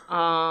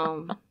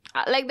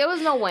 Like there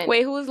was no one.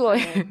 Wait, who's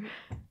lawyer?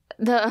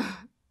 The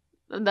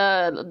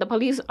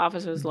police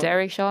officer's lawyer.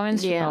 Derek Chauvin?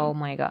 Yeah. Oh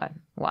my God.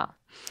 Wow.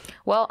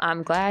 Well,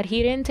 I'm glad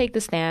he didn't take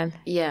the stand.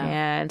 Yeah.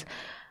 And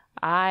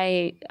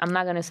I'm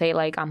not going to say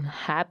like I'm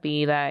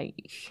happy that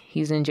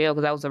he's in jail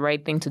because that was the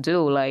right thing to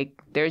do.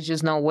 Like there's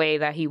just no way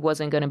that he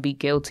wasn't going to be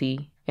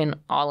guilty in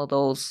all of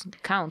those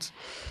counts.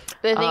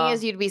 The thing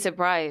is, you'd be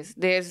surprised.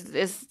 This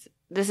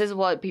is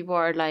what people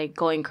are like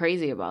going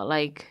crazy about.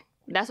 Like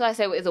that's why I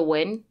say it's a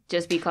win,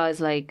 just because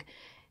like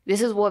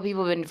this is what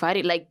people have been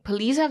fighting. Like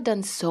police have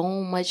done so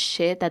much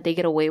shit that they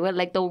get away with.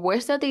 Like the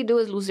worst that they do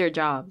is lose their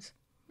jobs.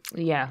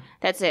 Yeah,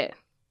 that's it.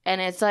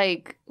 And it's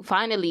like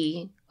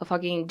finally a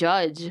fucking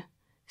judge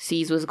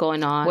sees what's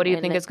going on. What do you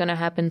think is going to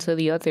happen to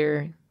the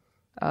other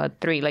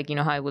 3? Like,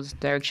 how it was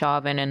Derek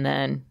Chauvin and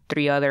then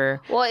 3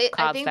 other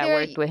cops that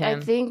worked with him.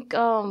 I think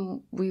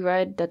we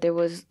read that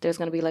there's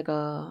going to be like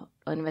an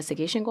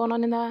investigation going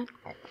on in that.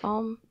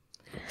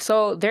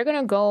 So they're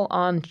going to go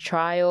on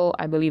trial,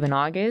 I believe, in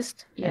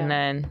August. Yeah. And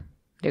then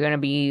they're going to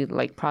be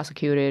like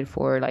prosecuted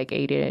for like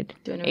aiding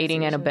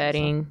and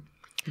abetting.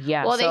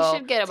 Yeah. Well, they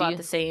should get about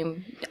the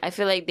same. I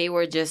feel like they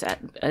were just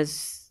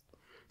as...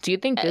 Do you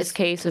think this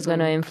case is going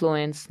to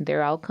influence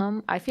their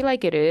outcome? I feel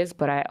like it is,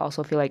 but I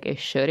also feel like it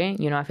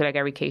shouldn't. I feel like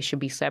every case should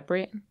be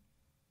separate.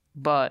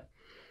 But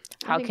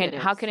how can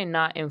it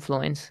not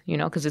influence?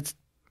 Because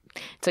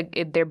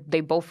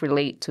they both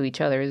relate to each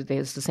other.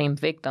 It's the same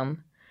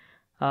victim.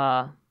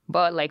 But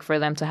like for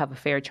them to have a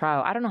fair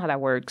trial, I don't know how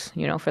that works.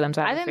 For them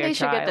to have a fair trial. I think they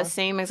should get the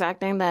same exact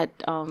thing that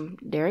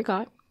Derek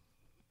got.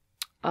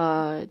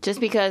 Just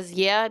because,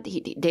 they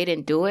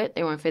didn't do it.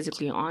 They weren't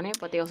physically on it,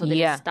 but they also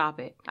didn't stop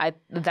it.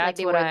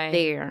 They were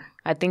there.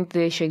 I think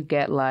they should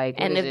get like,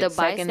 and if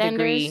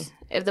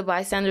the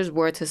bystanders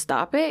were to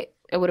stop it,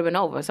 it would have been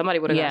over. Somebody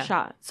would have got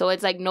shot. So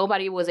it's like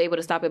nobody was able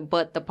to stop it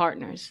but the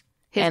partners.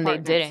 They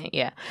didn't.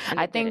 Yeah,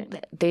 I think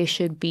they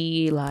should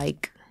be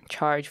like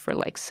charged for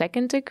like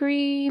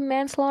 2nd-degree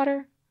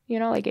manslaughter.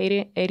 Like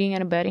aiding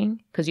and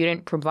abetting, because you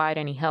didn't provide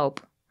any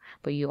help,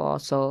 but you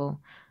also.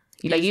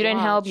 You didn't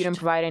help, you didn't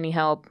provide any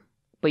help,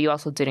 but you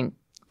also didn't,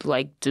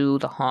 like, do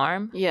the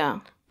harm.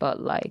 Yeah.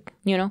 But, like,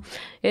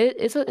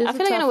 it's a I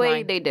feel like in a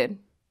way they did.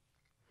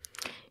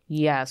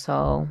 Yeah,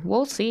 so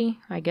we'll see,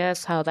 I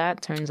guess, how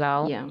that turns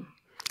out. Yeah.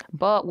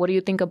 But what do you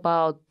think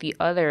about the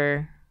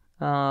other,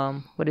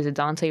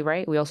 Daunte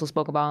Wright? We also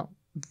spoke about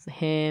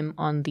him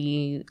on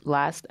the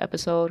last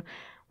episode.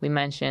 We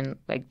mentioned,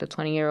 like, the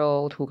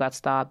 20-year-old who got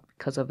stopped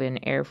because of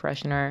an air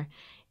freshener.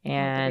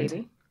 And... The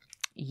baby?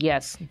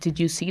 Yes. Did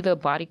you see the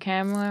body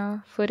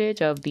camera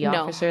footage of the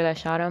officer that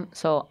shot him?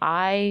 So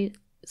I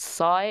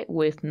saw it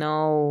with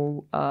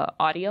no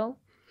audio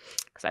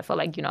because I felt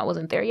like, I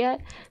wasn't there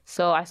yet.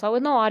 So I saw it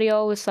with no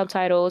audio, with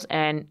subtitles.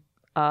 And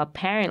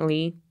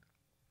apparently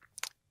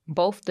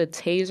both the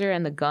taser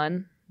and the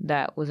gun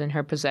that was in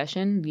her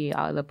possession,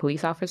 the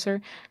police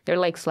officer, they're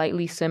like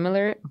slightly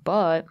similar,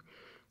 but...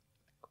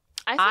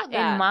 I saw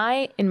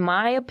that. In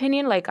my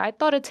opinion, like I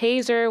thought a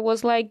taser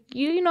was like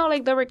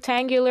like the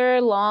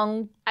rectangular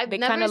long. They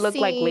kind of look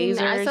like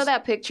lasers. I saw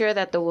that picture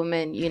that the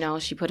woman,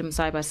 she put them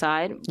side by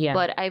side. Yeah.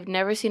 But I've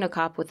never seen a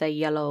cop with a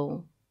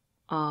yellow.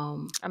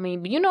 I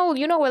mean, you know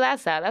where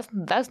that's at.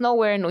 That's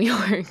nowhere in New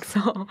York.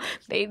 So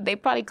they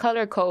probably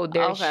color code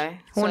their. Okay.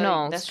 Who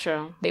knows? That's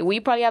true.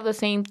 We probably have the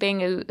same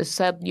thing,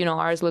 except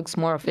ours looks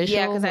more official.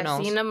 Yeah, because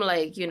I've seen them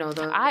like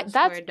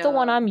that's the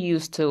one I'm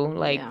used to.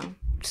 Like. Yeah.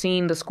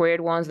 Seeing the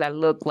squared ones that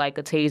look like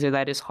a taser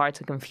that is hard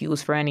to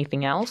confuse for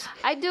anything else.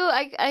 I do.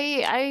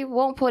 I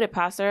won't put it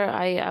past her.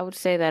 I would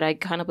say that I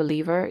kind of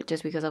believe her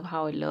just because of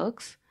how it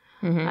looks.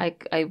 Mm-hmm.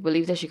 I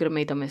believe that she could have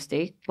made the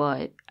mistake,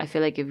 but I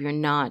feel like if you're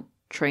not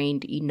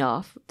trained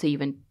enough to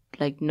even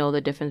like know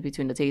the difference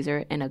between a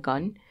taser and a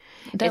gun.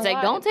 Then It's like,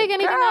 why- don't take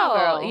anything out,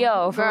 girl.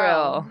 Yo, for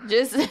real.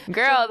 Just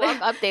Girl, just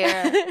walk up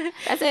there.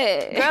 That's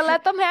it. Girl,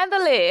 let them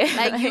handle it.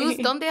 Like,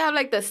 don't they have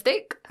like the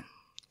stick?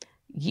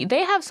 They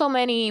have so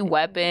many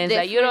weapons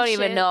that you Different don't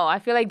even shit. know. I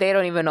feel like they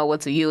don't even know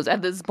what to use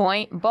at this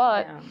point.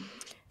 But Yeah.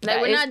 Like,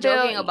 that we're is not still-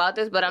 joking about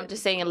this, but I'm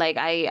just saying, like,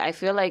 I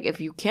feel like if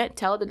you can't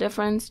tell the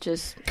difference,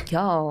 just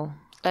yo,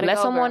 Let it let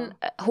go, someone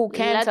who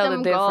can let tell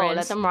them the difference. go.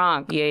 Let them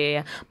rock.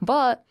 Yeah.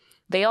 But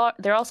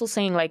they're also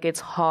saying like it's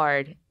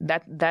hard.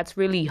 That's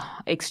really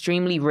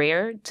extremely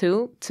rare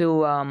too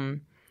to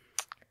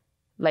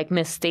like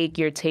mistake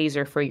your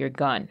taser for your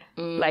gun.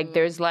 Like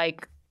there's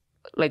like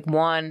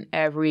one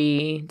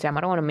every damn,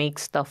 I don't want to make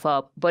stuff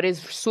up, but it's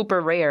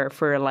super rare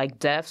for like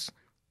deaths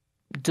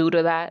due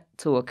to that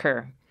to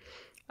occur.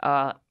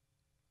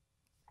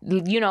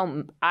 You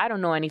know, I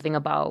don't know anything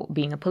about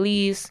being a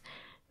police,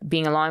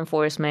 being a law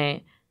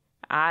enforcement.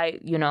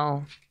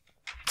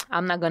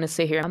 I'm not going to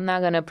sit here. I'm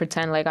not going to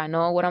pretend like I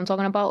know what I'm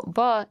talking about.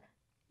 But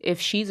if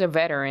she's a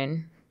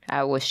veteran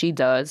at what she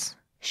does,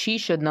 she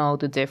should know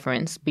the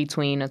difference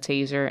between a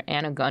taser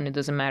and a gun. It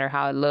doesn't matter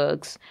how it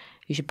looks.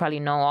 You should probably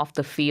know off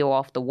the feel,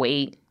 off the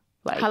weight.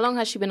 Like, How long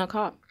has she been a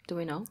cop? Do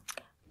we know?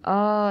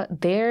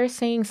 they're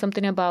saying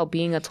something about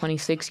being a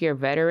 26-year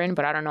veteran,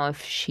 but I don't know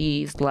if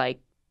she's like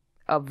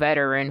a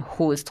veteran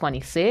who is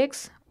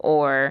 26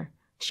 or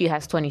she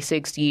has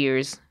 26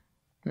 years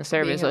in the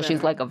service, so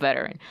she's like a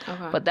veteran.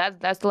 Okay. But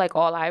that's like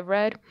all I've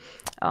read.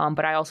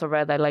 But I also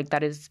read that like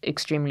that is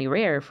extremely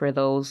rare for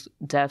those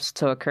deaths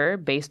to occur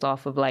based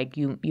off of like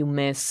you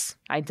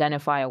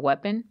misidentify a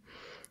weapon.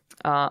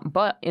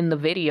 But in the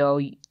video,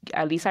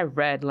 at least I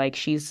read like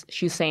she's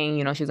saying,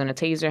 you know, she's gonna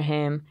taser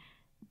him,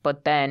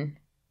 but then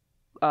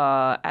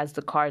as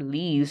the car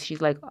leaves, she's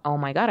like, "Oh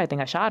my God, I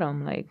think I shot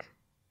him!" Like,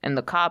 and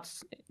the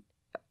cops,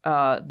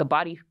 the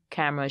body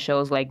camera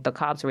shows like the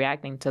cops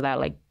reacting to that,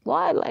 like,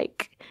 "What?"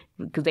 Like,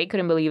 because they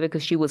couldn't believe it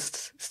because she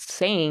was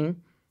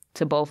saying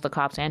to both the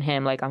cops and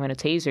him, like, "I'm gonna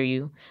taser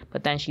you,"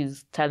 but then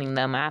she's telling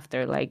them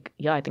after, like,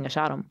 "Yeah, I think I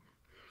shot him."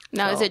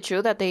 Now, So- is it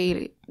true that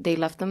they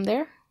left them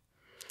there?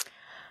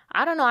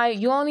 I don't know.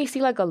 You only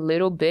see like a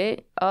little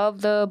bit of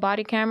the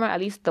body camera,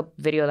 at least the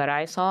video that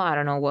I saw. I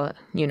don't know what,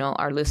 you know,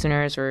 our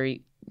listeners or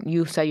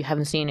you said you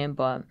haven't seen it,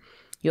 but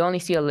you only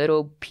see a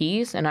little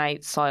piece. And I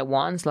saw it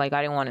once. Like,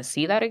 I didn't want to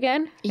see that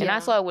again. And Yeah. I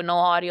saw it with no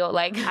audio.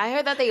 Like, I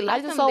heard that they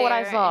left just him saw there, what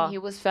I saw. and he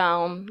was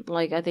found,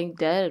 like, I think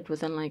dead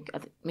within, like,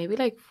 maybe,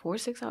 like, 4 or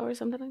 6 hours,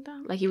 something like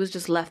that. Like, he was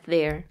just left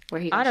there where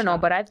he got I don't know,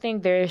 shot. but I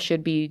think there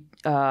should be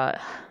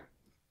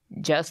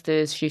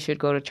justice. She should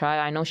go to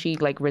trial. I know she,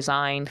 like,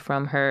 resigned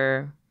from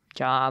her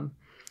job.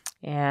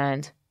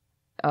 And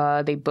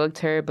they booked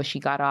her, but she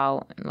got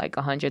out in like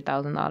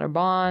 $100,000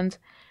 bond,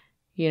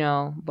 you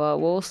know. But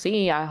we'll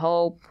see. I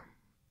hope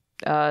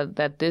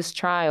that this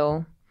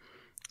trial,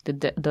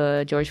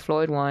 the George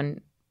Floyd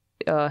one,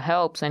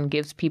 helps and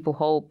gives people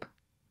hope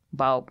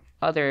about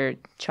other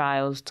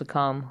trials to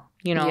come.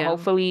 You know, Yeah.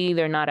 hopefully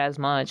they're not as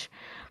much,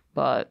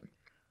 but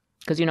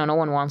because, you know, no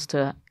one wants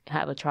to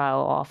have a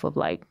trial off of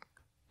like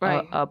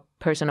Right. a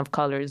person of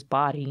color's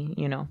body,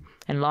 you know,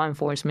 and law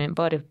enforcement.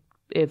 But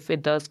if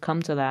it does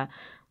come to that,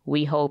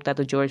 we hope that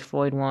the George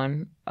Floyd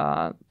one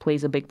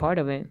plays a big part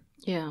of it.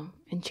 Yeah,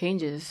 and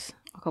changes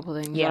a couple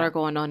things Yeah. that are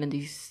going on in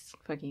these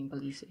fucking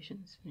police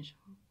stations.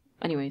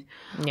 Anyways,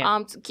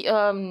 Yeah.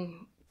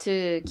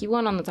 to keep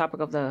on the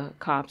topic of the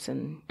cops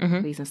and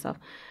Mm-hmm. police and stuff.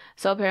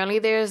 So apparently,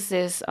 there's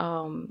this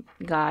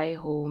guy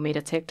who made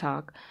a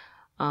TikTok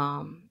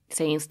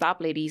saying,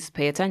 "Stop, ladies,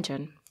 pay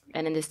attention."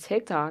 And in this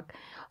TikTok,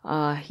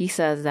 he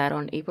says that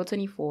on April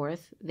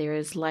 24th, there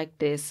is like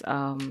this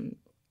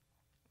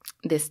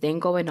this thing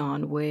going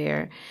on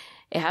where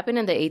it happened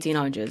in the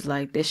 1800s.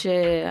 Like, this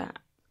shit.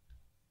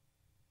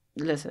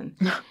 Listen,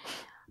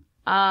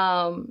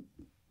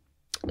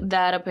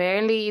 that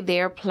apparently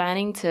they're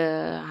planning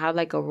to have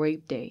like a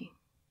rape day.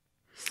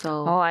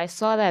 So Oh, I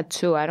saw that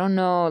too. I don't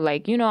know,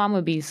 like, you know, I'm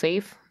gonna be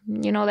safe,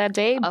 you know, that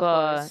day,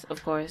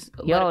 of course.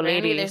 yo, But apparently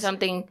ladies. there's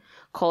something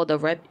called the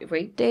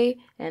rape day,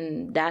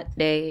 and that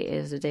day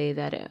is the day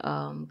that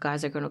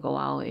guys are gonna go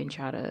out and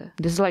try to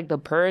this is like the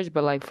purge,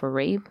 but like for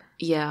rape.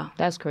 yeah.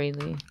 That's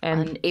crazy.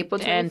 On April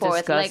and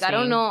 24th, like, I disgusting.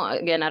 don't know.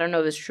 Again, I don't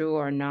know if it's true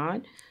or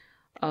not.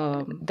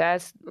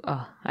 That's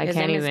I His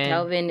can't name even. is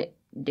Kelvin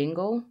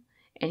Dingle,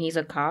 and he's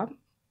a cop.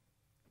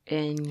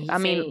 And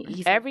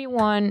he's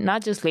everyone,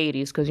 not just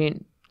ladies, because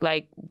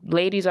like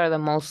ladies are the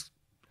most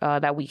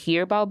that we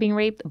hear about being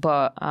raped,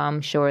 but I'm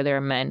sure there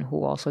are men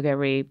who also get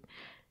raped,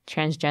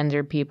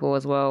 transgender people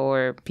as well,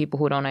 or people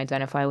who don't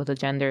identify with a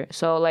gender.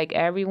 So like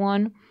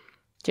everyone,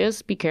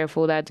 just be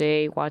careful that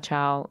day. Watch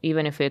out,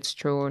 even if it's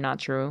true or not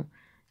true.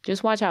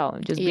 Just watch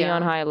out. Just be Yeah.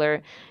 on high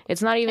alert.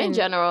 It's not even in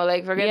general,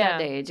 like, forget Yeah. that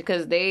day,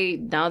 because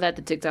now that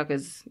the TikTok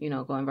is, you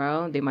know, going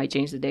viral, they might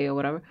change the day or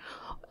whatever.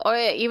 Or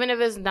even if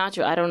it's not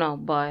true, I don't know,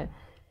 but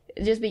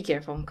just be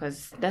careful,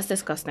 because that's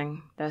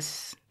disgusting.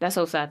 That's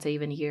so sad to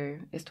even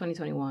hear. It's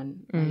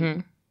 2021.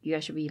 Like, you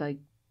guys should be like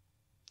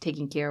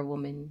taking care of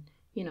women,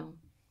 you know,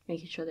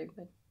 making sure they're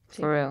good.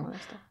 For real.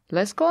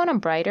 Let's go on a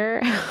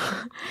brighter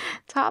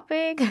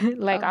topic.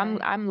 Like, okay.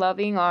 I'm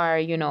loving our,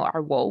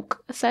 our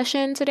woke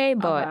session today,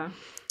 but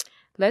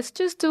let's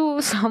just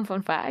do some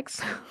fun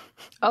facts.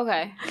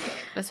 Okay.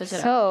 Let's switch it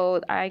up.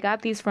 So I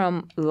got these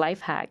from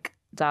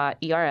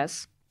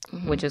lifehack.ers,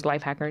 which is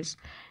life hackers.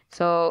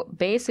 So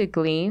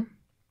basically,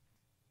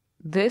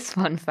 this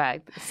fun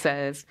fact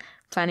says,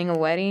 planning a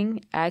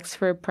wedding, ask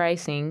for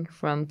pricing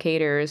from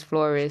caterers,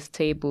 florists,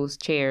 tables,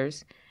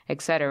 chairs,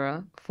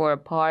 etc. for a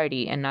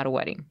party and not a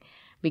wedding.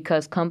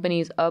 Because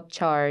companies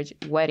upcharge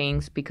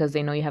weddings because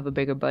they know you have a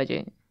bigger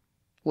budget,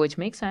 which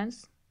makes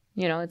sense.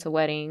 It's a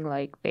wedding,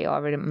 like they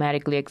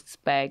automatically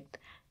expect,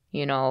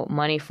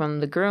 money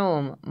from the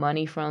groom,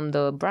 money from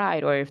the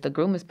bride, or if the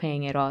groom is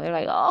paying it all, they're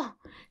like, oh,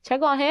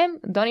 check on him.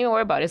 Don't even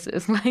worry about it.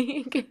 It's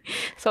like,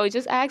 so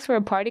just ask for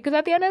a party because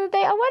at the end of the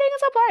day, a wedding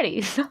is a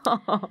party.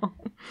 So.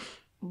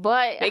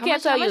 But they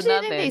can't tell you nothing. How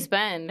much do you think they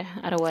spend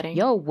at a wedding?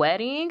 Yo,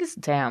 weddings?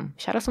 Damn.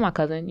 Shout out to my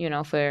cousin,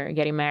 for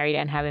getting married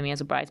and having me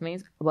as a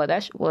bridesmaid. But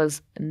that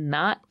was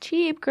not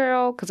cheap,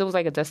 girl, because it was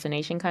like a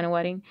destination kind of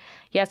wedding.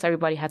 Yes,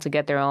 everybody had to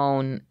get their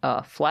own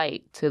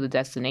flight to the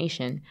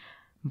destination.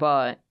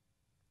 But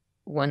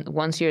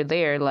once you're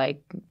there,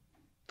 like,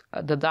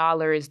 the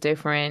dollar is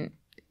different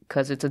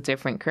because it's a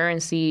different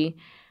currency.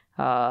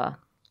 But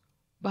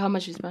how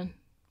much you spend?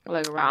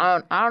 Like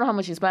around? I don't know how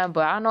much you spent,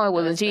 but I know it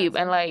wasn't cheap.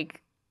 And like,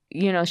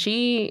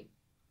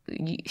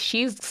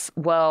 she's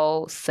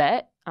well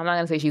set. I'm not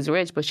going to say she's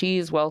rich, but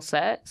she's well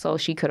set. So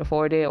she could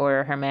afford it,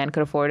 or her man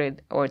could afford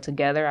it, or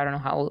together. I don't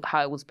know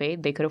how it was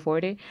paid. They could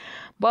afford it.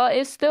 But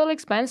it's still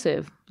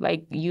expensive.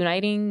 Like,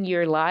 uniting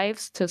your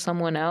lives to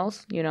someone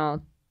else,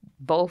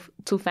 both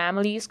two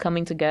families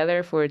coming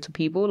together for two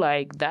people,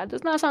 like, that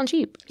does not sound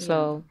cheap. Yeah.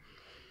 So,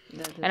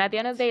 and at the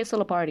end of the day, it's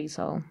still a party.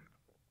 So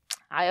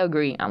I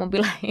agree. I'm going to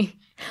be like,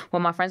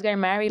 when my friends get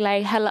married,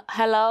 like,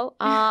 hello,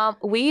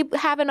 we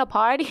having a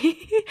party.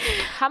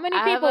 How many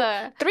people?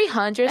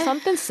 300,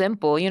 something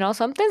simple,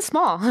 something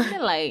small. Something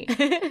light.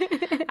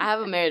 I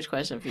have a marriage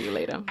question for you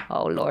later.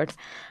 Oh, Lord.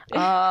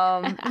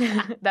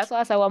 That's why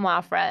I said with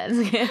my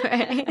friends.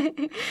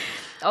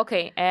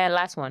 Okay, and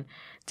last one.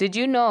 Did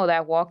you know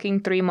that walking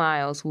 3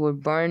 miles will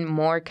burn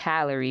more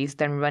calories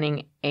than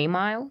running a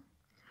mile?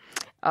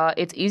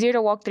 It's easier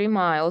to walk 3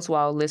 miles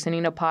while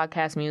listening to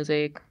podcast,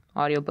 music,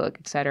 audiobook,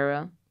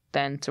 etc.,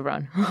 than to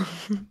run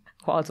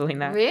while doing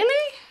that.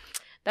 Really?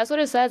 That's what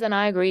it says, and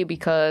I agree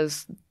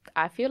because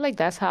I feel like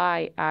that's how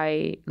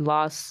I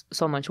lost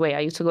so much weight.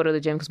 I used to go to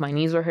the gym because my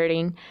knees were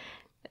hurting.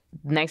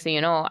 Next thing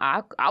you know,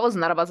 I was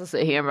not about to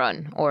sit here and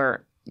run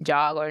or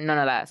jog or none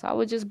of that. So I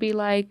would just be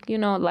like,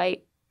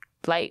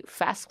 light,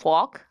 fast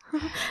walk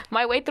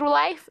my way through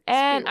life,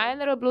 and I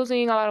ended up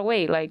losing a lot of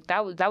weight. Like,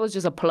 that was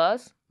just a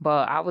plus,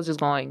 but I was just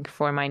going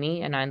for my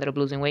knee, and I ended up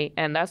losing weight,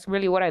 and that's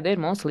really what I did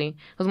mostly.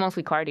 It was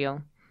mostly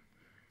cardio.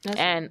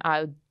 And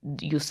I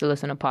used to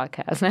listen to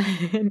podcasts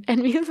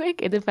and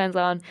music. It depends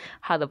on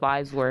how the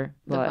vibes were.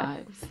 The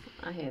vibes.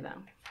 I hear that.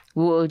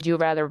 Would you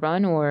rather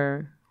run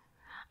or?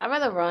 I'd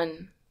rather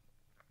run.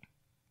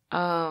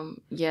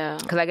 Yeah.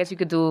 Because I guess you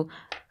could do,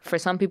 for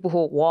some people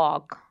who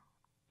walk,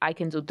 I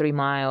can do 3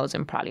 miles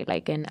in probably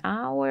like an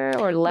hour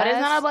or less. But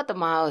it's not about the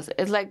miles.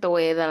 It's like the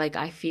way that like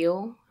I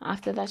feel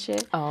after that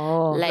shit.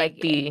 Oh,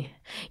 like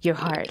your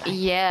heart.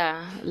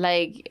 Yeah.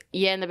 Like,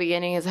 yeah, in the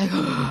beginning it's like,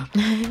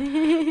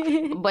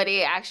 but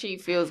it actually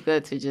feels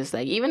good to just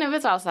like, even if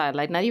it's outside,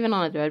 like not even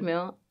on a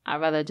treadmill, I'd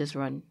rather just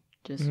run.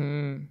 Just.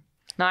 Mm-hmm.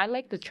 No, I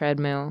like the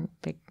treadmill.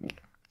 Like,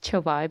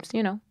 chill vibes,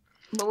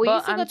 But we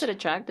used to go to the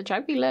track. The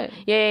track be lit.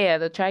 Yeah.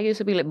 The track used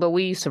to be lit, but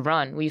we used to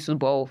run. We used to do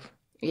both.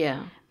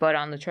 Yeah. But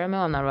on the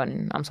treadmill, I'm not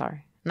running. I'm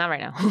sorry. Not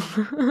right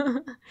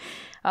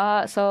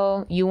now.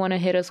 So you want to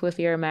hit us with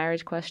your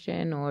marriage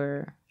question,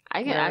 or?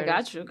 I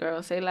got you,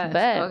 girl. Say less.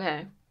 Bet.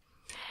 Okay.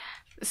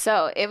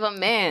 So if a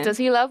man... Does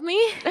he love me?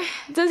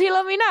 Does he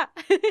love me not?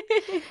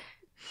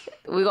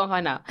 We're going to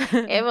find out.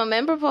 If a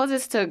man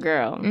proposes to a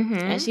girl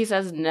and she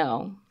says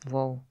no,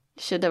 whoa,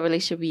 should the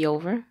relationship be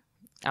over?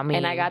 I mean...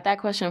 And I got that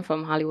question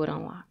from Hollywood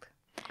Unlocked.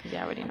 You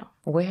already know.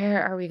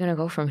 Where are we going to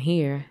go from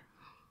here?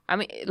 I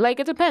mean, like,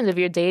 it depends. If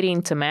you're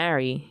dating to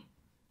marry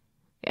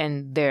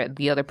and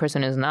the other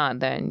person is not,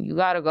 then you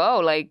gotta go,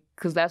 like,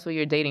 because that's what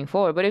you're dating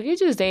for. But if you're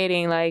just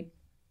dating, like,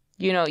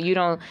 you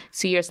don't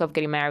see yourself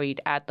getting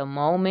married at the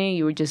moment.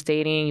 You were just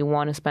dating. You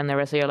want to spend the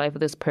rest of your life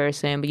with this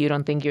person, but you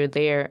don't think you're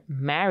there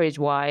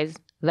marriage-wise,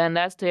 then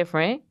that's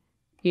different.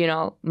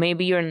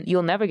 Maybe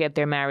you'll never get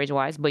there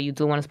marriage-wise, but you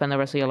do want to spend the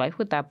rest of your life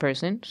with that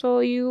person, so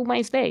you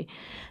might stay.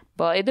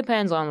 But it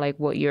depends on, like,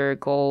 what your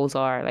goals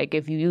are. Like,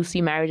 if you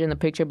see marriage in the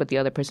picture but the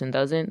other person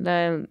doesn't,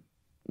 then,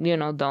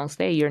 don't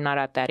stay. You're not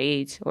at that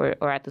age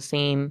or at the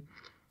same,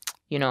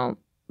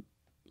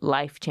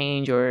 life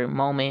change or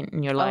moment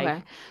in your life.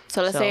 Okay.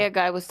 So let's say a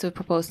guy was to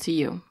propose to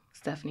you,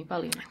 Stephanie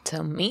Paulina.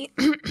 To me?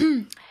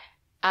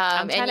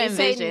 I'm trying and to you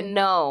said envision.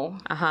 no,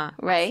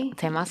 right?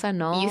 Tema said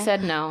no. You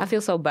said no. I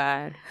feel so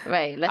bad.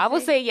 Right. I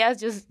would say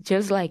yes,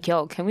 just like,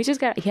 yo, can we just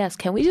get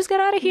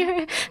out of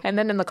here? And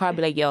then in the car, I'd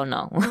be like, yo,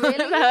 no. Really?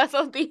 That's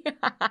something.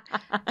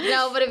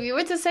 No, but if you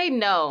were to say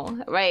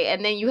no, right,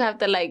 and then you have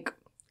to like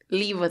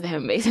leave with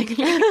him, basically.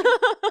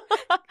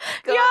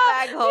 Go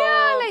back home.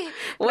 Yeah,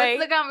 What's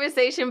the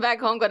conversation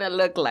back home gonna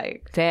look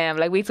like? Damn,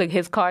 like we took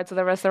his car to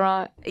the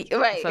restaurant.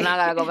 Right. So now I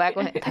gotta go back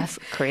with him. That's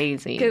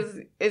crazy. Because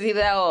it's either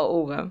that or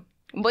Uber.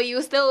 But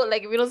you still,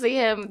 like, if you don't see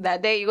him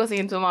that day, you go see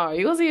him tomorrow.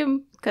 You go see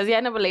him because you're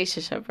in a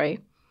relationship, right?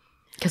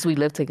 Because we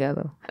live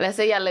together. Let's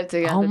say y'all live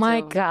together. Oh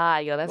my too. God,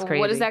 yo, that's crazy.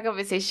 What is that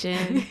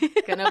conversation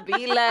gonna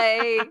be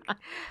like?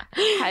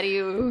 How do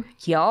you...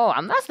 Yo,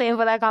 I'm not staying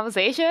for that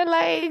conversation.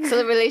 Like, So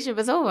the relationship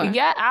is over?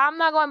 yeah, I'm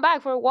not going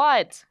back for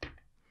what?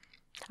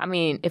 I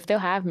mean, if they'll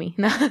have me.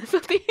 I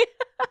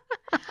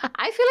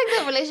feel like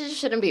the relationship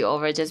shouldn't be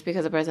over just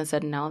because a person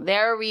said no.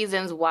 There are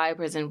reasons why a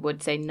person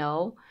would say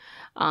no.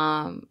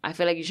 I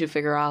feel like you should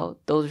figure out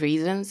those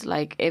reasons.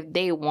 Like, if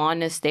they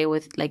want to stay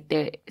with, like,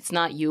 it's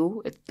not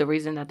you. It's the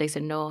reason that they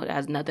said no. It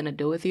has nothing to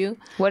do with you.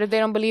 What if they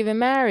don't believe in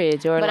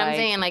marriage? Or But I'm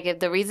saying, like, if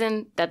the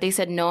reason that they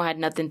said no had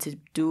nothing to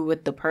do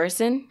with the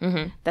person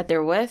that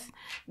they're with,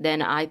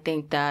 then I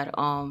think that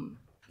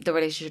the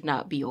relationship should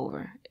not be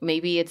over.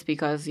 Maybe it's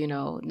because, you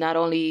know, not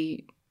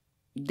only...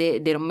 They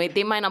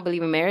might not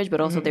believe in marriage,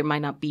 but also they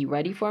might not be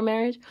ready for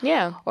marriage.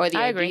 Yeah, or the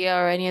I idea agree.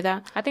 or any of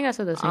that. I think I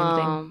said the same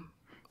thing.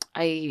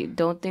 I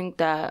don't think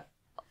that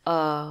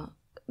the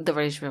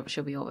relationship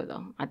should be over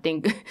though. I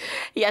think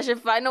y'all should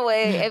find a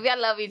way if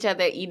y'all love each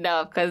other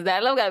enough, because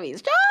that love gotta be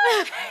strong.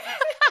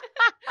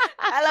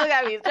 That love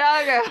gotta be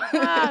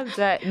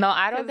stronger. No,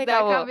 I don't think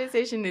that I will.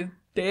 conversation is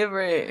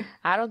different.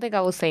 I don't think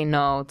I would say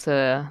no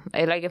to,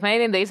 like, if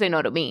anything, they say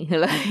no to me.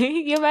 Like,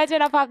 you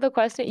imagine I pop the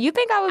question. You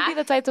think I would be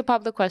the type to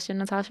pop the question,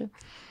 Natasha?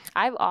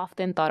 I've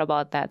often thought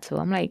about that too.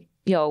 I'm like,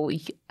 yo,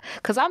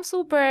 because I'm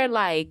super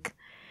like,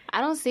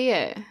 I don't see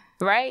it.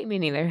 right? Me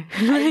neither.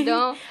 I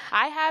don't.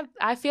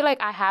 I feel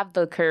like I have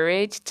the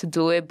courage to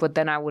do it, but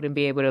then I wouldn't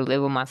be able to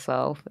live with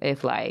myself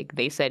if, like,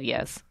 they said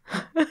yes.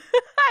 I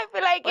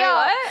feel like, Wait, yo,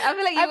 what? I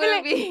feel like you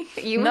wouldn't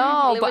be. You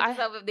No, wouldn't live but with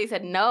yourself if they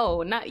said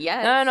no, not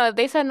yes. No. If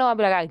they said no, I'd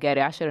be like, I get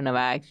it. I shouldn't have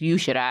asked. You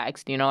should have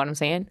asked. You know what I'm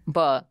saying?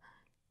 But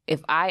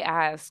if I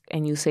ask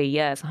and you say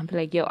yes, I'm be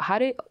like, yo, how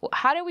did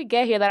we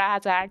get here that I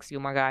had to ask you,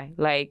 my guy?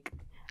 Like,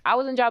 I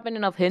wasn't dropping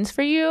enough hints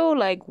for you.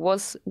 Like,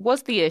 what's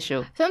the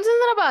issue? Sometimes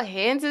it's not about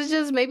hints. It's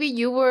just maybe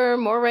you were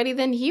more ready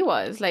than he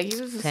was. Like,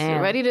 he was just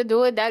ready to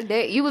do it that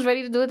day. You was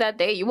ready to do it that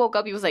day. You woke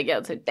up, you was like,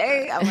 yo,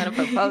 today I'm going to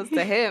propose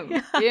to him. You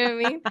know what I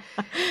mean?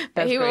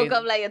 And he woke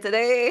up like, yo,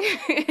 today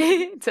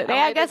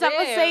I guess I'm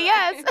going to say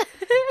yes.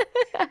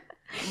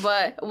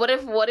 But what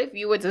if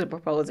you were to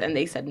propose and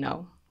they said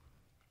no?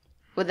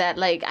 Would that,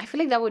 like, I feel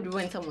like that would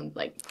ruin someone's,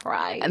 like,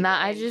 pride. And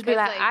I'd just be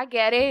like, I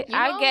get it.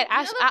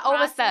 I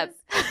overstepped.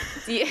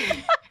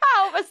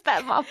 I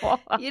overstepped my fault.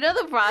 You know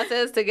the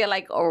process to get,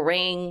 like, a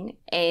ring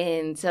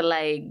and to,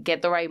 like,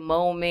 get the right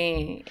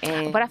moment?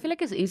 But I feel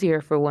like it's easier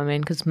for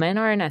women because men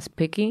aren't as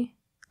picky.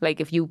 Like,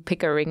 if you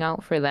pick a ring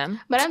out for them.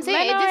 But I'm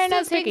saying it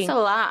just takes a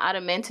lot out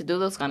of men to do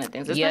those kind of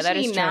things. Especially yeah, that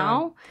is now.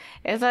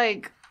 True. It's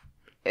like...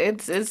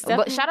 It's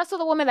but shout out to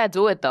the women that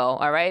do it though.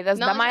 All right, that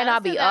might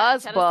not be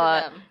us,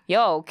 but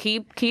yo,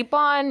 keep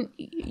on,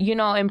 you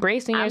know,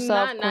 embracing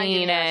yourself,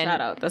 queen. And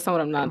shout out. That's not what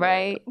I'm not.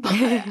 Right.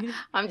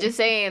 I'm just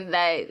saying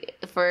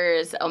that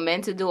for a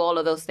man to do all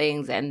of those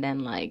things and then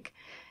like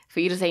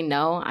for you to say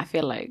no, I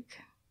feel like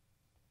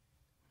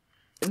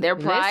their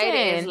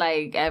pride is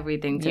like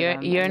everything to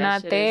them. You're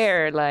not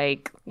there.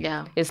 Like,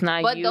 yeah, it's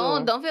not but you.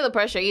 But don't feel the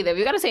pressure either. If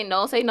you gotta say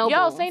no, say no.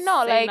 Yo, boo. say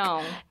no. Say like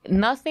no.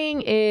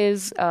 Nothing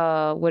is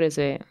what is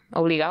it?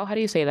 Obligado? How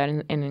do you say that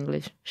in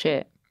English?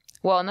 Shit.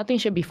 Well, nothing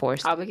should be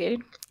forced.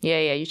 Obligated?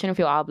 Yeah. You shouldn't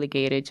feel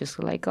obligated.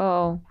 Just like,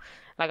 oh,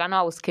 like I know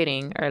I was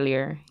kidding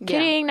earlier. Yeah.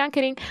 Kidding, not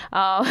kidding.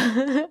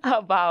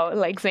 About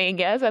like saying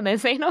yes and then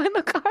saying no in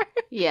the car.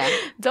 Yeah.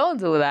 Don't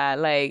do that.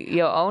 Like,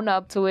 yo, own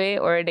up to it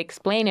or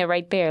explain it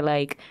right there.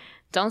 Like,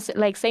 don't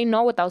say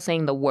no without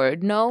saying the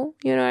word no.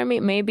 You know what I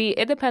mean? Maybe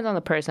it depends on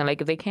the person.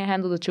 Like, if they can't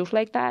handle the truth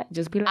like that,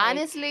 just be like...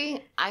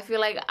 Honestly, I feel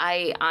like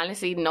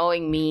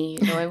knowing me,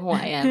 knowing who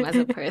I am as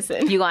a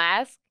person... You gonna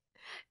ask?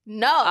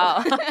 No.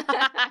 Oh.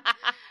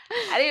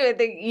 I didn't even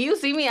think... You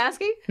see me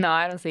asking? No,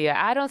 I don't see it.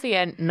 I don't see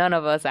none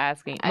of us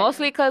asking.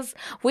 Mostly because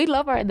we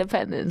love our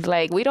independence.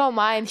 Like, we don't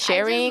mind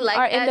sharing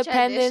our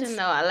independence.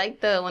 No, I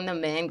like when the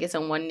man gets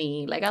on one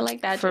knee. Like, I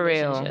like that for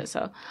real. Shit,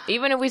 so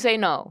even if we say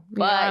no.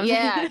 But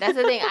yeah, that's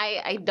the thing.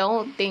 I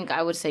don't think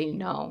I would say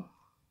no.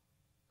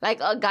 Like,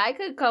 a guy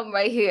could come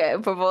right here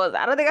and propose.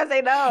 I don't think I'd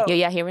say no. Yo,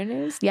 y'all hearing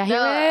this? Y'all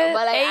hearing this?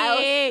 But like,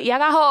 hey, y'all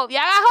got hope.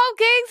 Y'all got hope,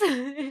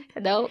 Kings.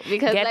 No,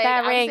 because get like,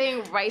 that I'm ring.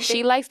 saying right there.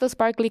 She likes the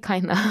sparkly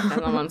kind of.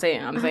 That's what I'm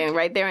saying. I'm saying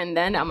right there and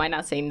then I might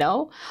not say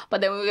no.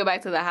 But then when we get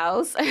back to the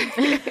house, that's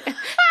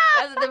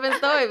a different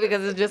story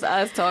because it's just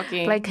us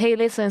talking. Like, hey,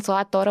 listen, so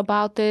I thought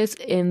about this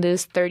in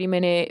this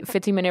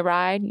 15-minute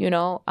ride, you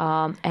know,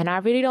 and I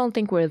really don't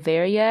think we're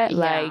there yet. Yeah.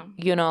 Like,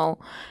 you know...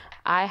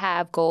 I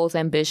have goals,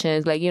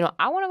 ambitions. Like,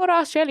 I want to go to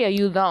Australia.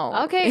 You don't.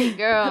 Okay,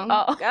 girl.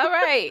 Oh. All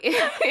right.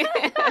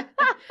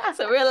 It's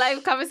a real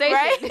life conversation.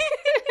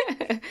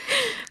 Right?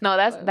 No,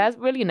 that's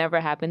really never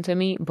happened to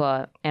me,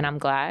 and I'm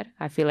glad.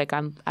 I feel like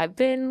I've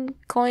been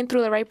going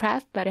through the right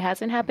path, that it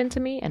hasn't happened to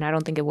me, and I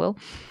don't think it will.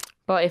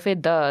 But if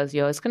it does,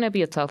 it's going to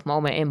be a tough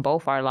moment in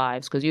both our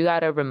lives, because you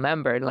got to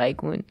remember,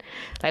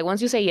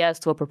 once you say yes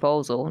to a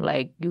proposal,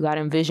 you got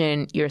to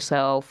envision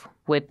yourself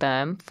with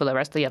them for the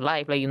rest of your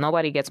life.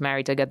 Nobody gets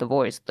married to get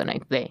divorced the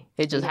next day.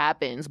 It just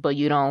happens, but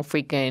you don't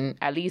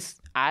at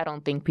least I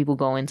don't think people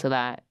go into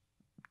that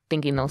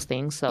thinking those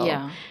things. So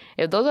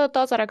if those are the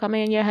thoughts that are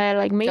coming in your head,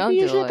 maybe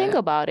you should think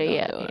about it.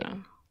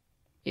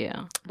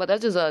 Yeah. But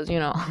that's just us, You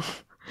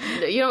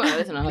don't gotta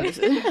listen to us.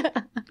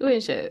 Doing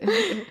shit.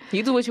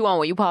 You do what you want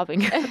when you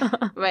popping.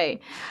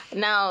 Right.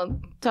 Now,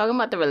 talking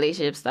about the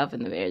relationship stuff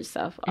and the marriage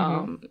stuff,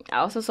 I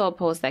also saw a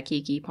post that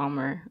Keke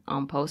Palmer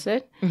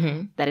posted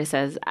that it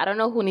says, I don't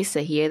know who needs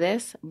to hear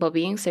this, but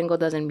being single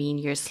doesn't mean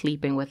you're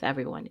sleeping with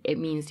everyone. It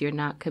means you're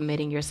not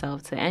committing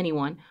yourself to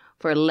anyone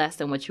for less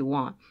than what you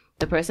want.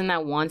 The person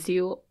that wants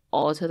you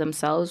all to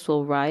themselves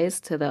will rise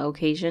to the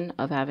occasion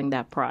of having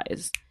that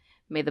prize.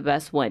 May the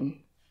best win.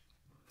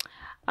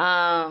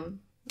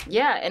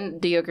 Yeah,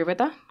 and do you agree with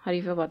that? How do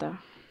you feel about that?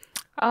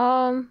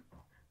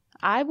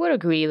 I would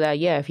agree that,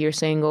 if you're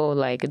single,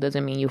 it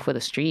doesn't mean you for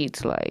the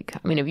streets.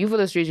 If you for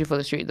the streets, you for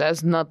the streets.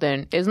 There's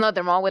nothing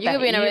wrong with that. You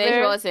could be in a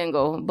relationship or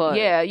single, but...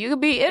 Yeah, you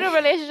could be in a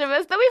relationship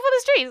and still be for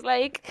the streets.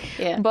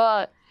 Yeah.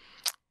 But,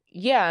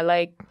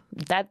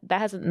 that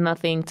has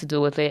nothing to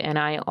do with it. And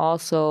I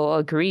also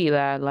agree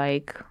that,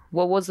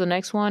 what was the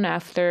next one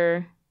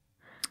after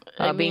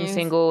being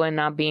single and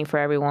not being for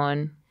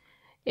everyone?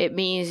 It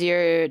means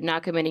you're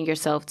not committing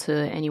yourself to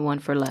anyone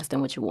for less than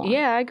what you want.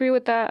 Yeah, I agree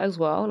with that as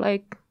well.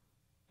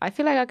 I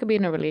feel like I could be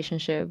in a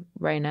relationship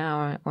right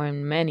now or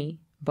in many,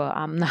 but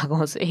I'm not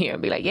going to sit here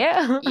and be like,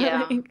 yeah.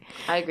 Yeah,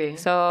 I agree.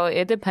 So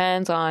it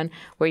depends on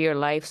where your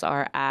lives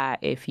are at,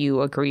 if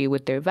you agree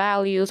with their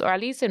values, or at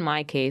least in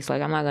my case,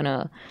 I'm not going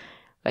to,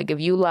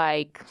 if you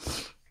like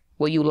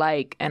what you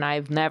like and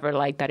I've never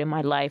liked that in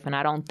my life and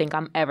I don't think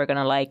I'm ever going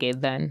to like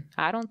it, then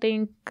I don't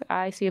think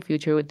I see a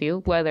future with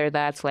you, whether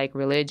that's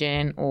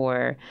religion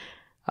or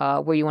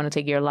where you want to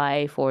take your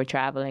life or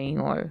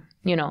traveling or,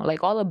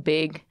 all the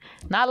big,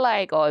 not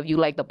if you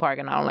like the park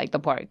and I don't like the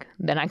park,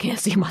 then I can't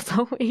see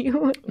myself with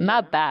you.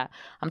 Not that.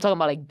 I'm talking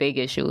about big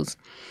issues.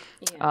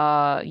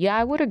 Yeah.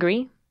 I would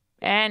agree.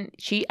 And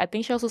I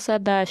think she also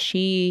said that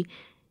she's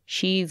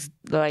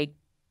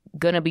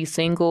gonna be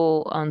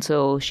single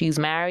until she's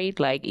married,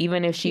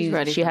 even if she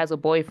has a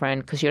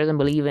boyfriend, because she doesn't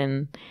believe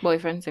in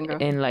boyfriends and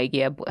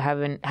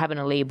girlfriends. Having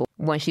a label.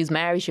 When she's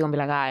married, she's gonna be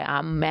like,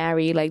 I'm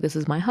married, this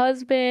is my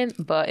husband,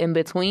 but in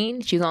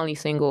between she's only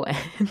single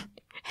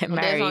and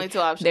married. There's only two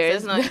options.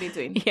 There's no in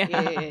between.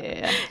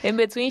 Yeah. In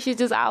between, she's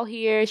just out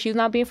here. She's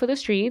not being for the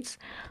streets,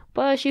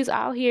 but she's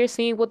out here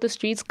seeing what the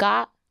streets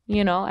got,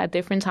 at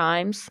different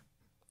times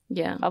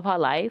of her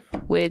life,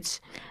 which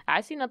I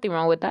see nothing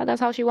wrong with that.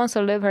 That's how she wants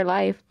to live her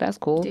life. That's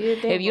cool.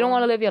 If you don't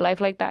want to live your life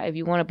like that, if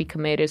you want to be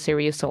committed,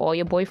 serious to all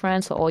your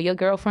boyfriends, to all your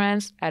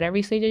girlfriends at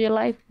every stage of your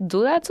life,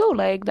 do that too.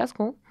 That's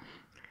cool.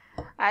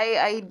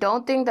 I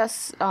don't think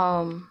that's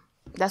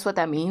what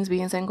that means,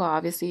 being single.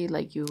 Obviously,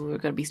 you're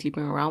gonna be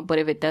sleeping around, but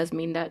if it does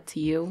mean that to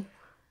you,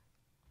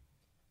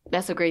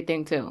 that's a great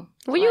thing too.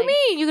 What do you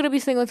mean you're gonna be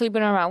single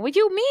sleeping around? What do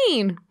you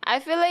mean? I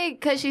feel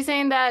because she's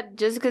saying that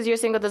just because you're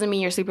single doesn't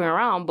mean you're sleeping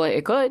around, but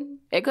it could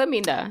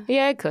mean that.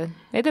 Yeah, it could.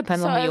 It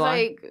depends on who you are.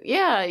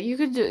 Yeah, you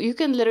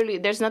can literally.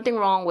 There's nothing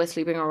wrong with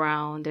sleeping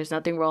around. There's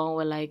nothing wrong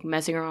with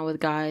messing around with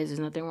guys. There's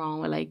nothing wrong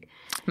with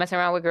messing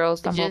around with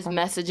girls. Just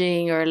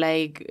messaging or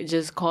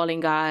just calling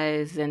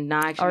guys and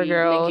not actually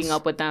linking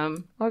up with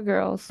them. Or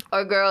girls.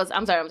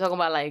 I'm sorry, I'm talking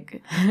about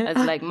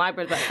that's my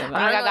perspective.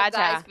 I don't know if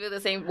guys feel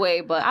the same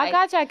way, but I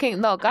gotcha.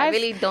 Guys. I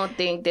really don't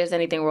think there's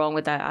anything wrong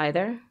with that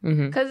either.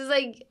 Because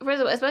it's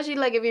first of all, especially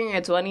if you're in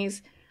your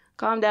 20s,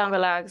 calm down,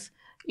 relax.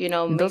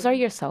 Those are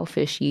your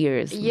selfish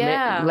years.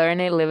 Yeah.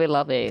 Learn it, live it,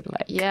 love it.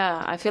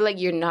 Yeah, I feel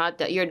you're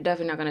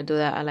definitely not going to do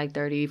that at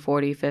 30,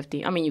 40,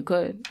 50. I mean, you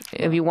could.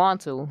 If you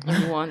want to.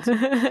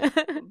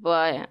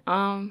 But,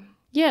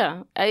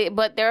 yeah.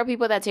 But there are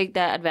people that take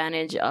that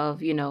advantage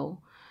of,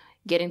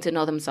 getting to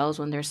know themselves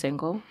when they're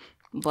single.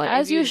 But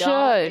as you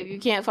should. If you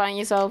can't find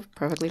yourself,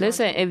 perfectly fine.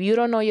 Listen, if you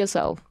don't know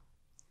yourself,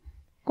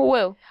 who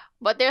will?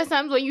 But there's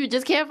times when you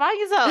just can't find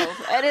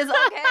yourself. And it's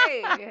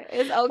okay.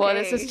 It's okay. Well,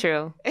 this is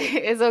true.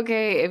 It's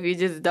okay if you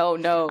just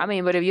don't know. I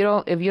mean, but if you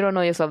don't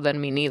know yourself, then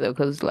me neither.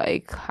 Because,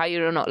 how you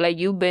don't know?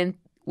 You've been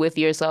with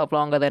yourself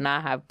longer than I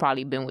have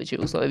probably been with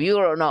you. So if you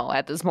don't know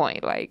at this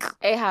point,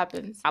 it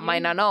happens. I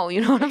might not know.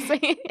 You know what I'm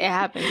saying? It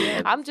happens.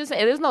 Yeah. I'm just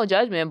saying, there's no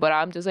judgment, but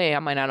I'm just saying I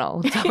might not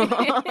know.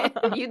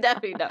 So. You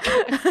definitely don't.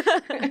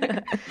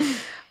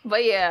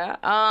 But yeah,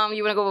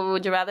 you want to go with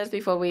Would You Rathers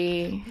before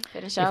we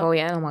finish up? Before we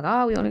end, oh my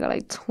God, we only got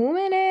 2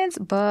 minutes.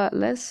 But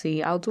let's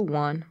see, I'll do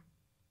one.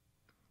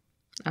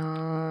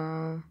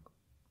 Will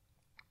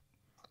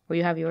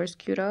you have yours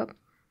queued up?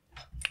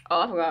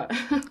 Oh, I forgot.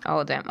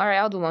 Oh, damn. All right,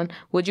 I'll do one.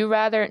 Would you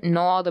rather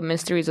know all the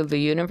mysteries of the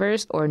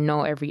universe or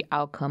know every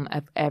outcome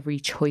of every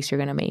choice you're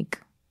going to make?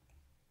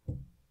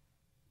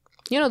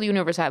 You know, the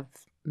universe have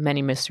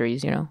many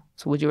mysteries, you know?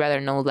 So would you rather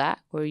know that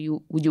or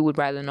would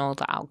rather know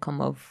the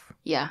outcome of...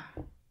 Yeah.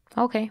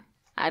 Okay.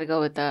 I'd go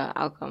with the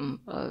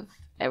outcome of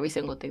every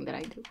single thing that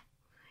I do.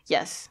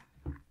 Yes.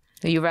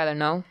 You'd rather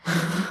know?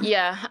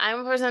 Yeah. I'm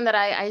a person that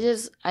I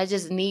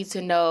just need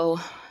to know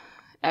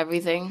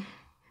everything.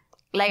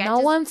 Like no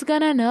one's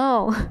gonna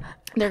know.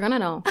 They're gonna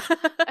know.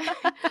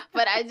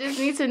 But I just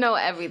need to know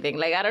everything.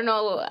 Like, I don't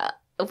know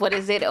what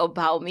is it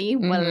about me,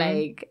 but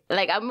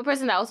like I'm a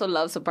person that also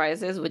loves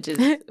surprises, which is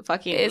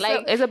fucking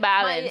it's a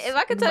balance. If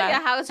I could tell you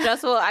how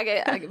stressful I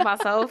get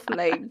myself,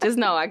 like, just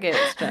know I get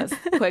stressed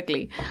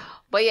quickly.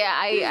 But yeah,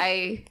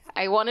 I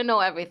want to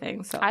know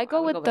everything. So I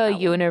go with the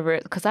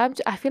universe because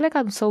I feel like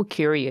I'm so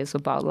curious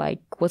about like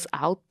what's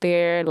out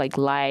there, like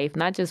life,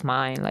 not just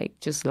mine, like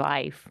just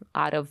life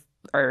out of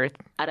Earth,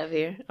 out of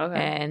here. Okay.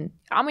 And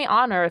I mean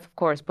on Earth, of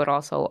course, but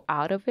also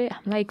out of it.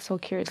 I'm like so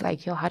curious,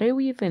 like, yo, how did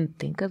we even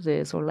think of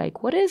this? Or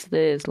like, what is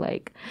this?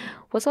 Like,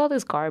 what's all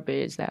this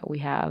garbage that we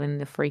have in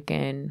the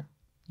freaking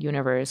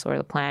universe or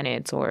the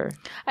planets? Or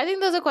I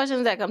think those are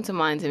questions that come to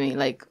mind to me,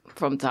 like,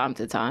 from time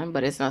to time,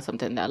 but it's not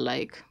something that,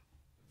 like,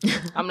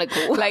 I'm like,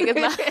 cool. Like, it's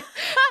not like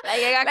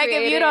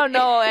if you don't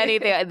know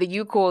anything,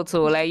 you cool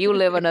too. Like, you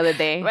live another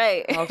day.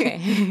 Right.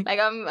 Okay. Like,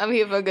 I'm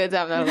here for a good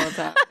time, not a long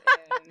time.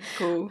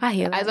 Cool. I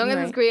hear that. As long as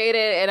it's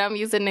created and I'm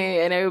using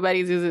it and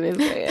everybody's using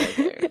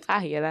it.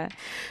 I hear that.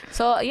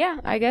 So, yeah,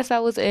 I guess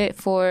that was it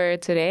for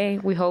today.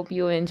 We hope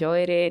you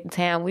enjoyed it.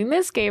 Damn, we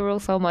miss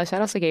Gabriel so much.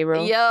 Shout out to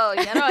Gabriel. Yo, y'all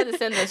don't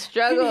understand the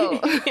struggle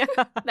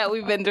that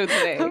we've been through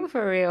today.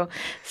 For real.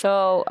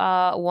 So,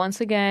 once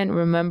again,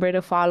 remember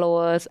to follow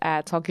us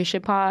at Talk Your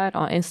Shit Pod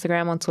on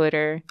Instagram, on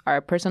Twitter,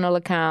 our personal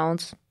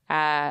accounts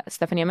at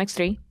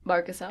StephanieMX3.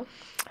 Mark yourself.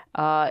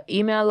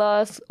 Email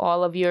us,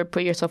 all of your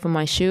put yourself in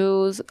my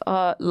shoes,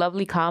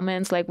 lovely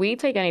comments. Like, we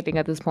take anything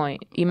at this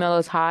point. Email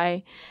us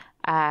hi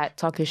at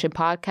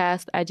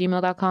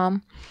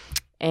talkyourshitpodcast@gmail.com.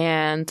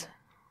 And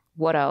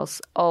what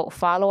else? Oh,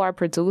 follow our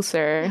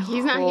producer.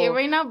 He's not here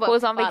right now, but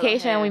who's on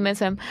vacation. Him. We miss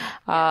him.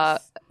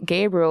 Yes.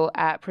 Gabriel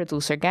at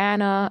Producer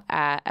Ghana,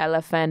 at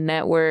LFN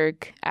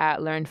Network,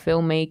 at Learn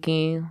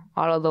Filmmaking,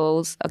 all of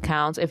those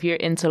accounts. If you're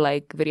into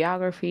like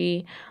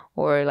videography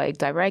or like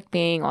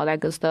directing, all that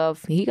good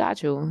stuff, he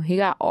got you. He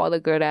got all the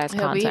good ass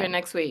content. He'll be here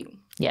next week.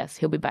 Yes,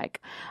 he'll be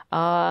back.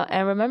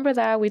 And remember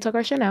that we took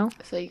our shit now.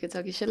 So you can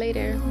talk your shit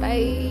later.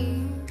 Bye.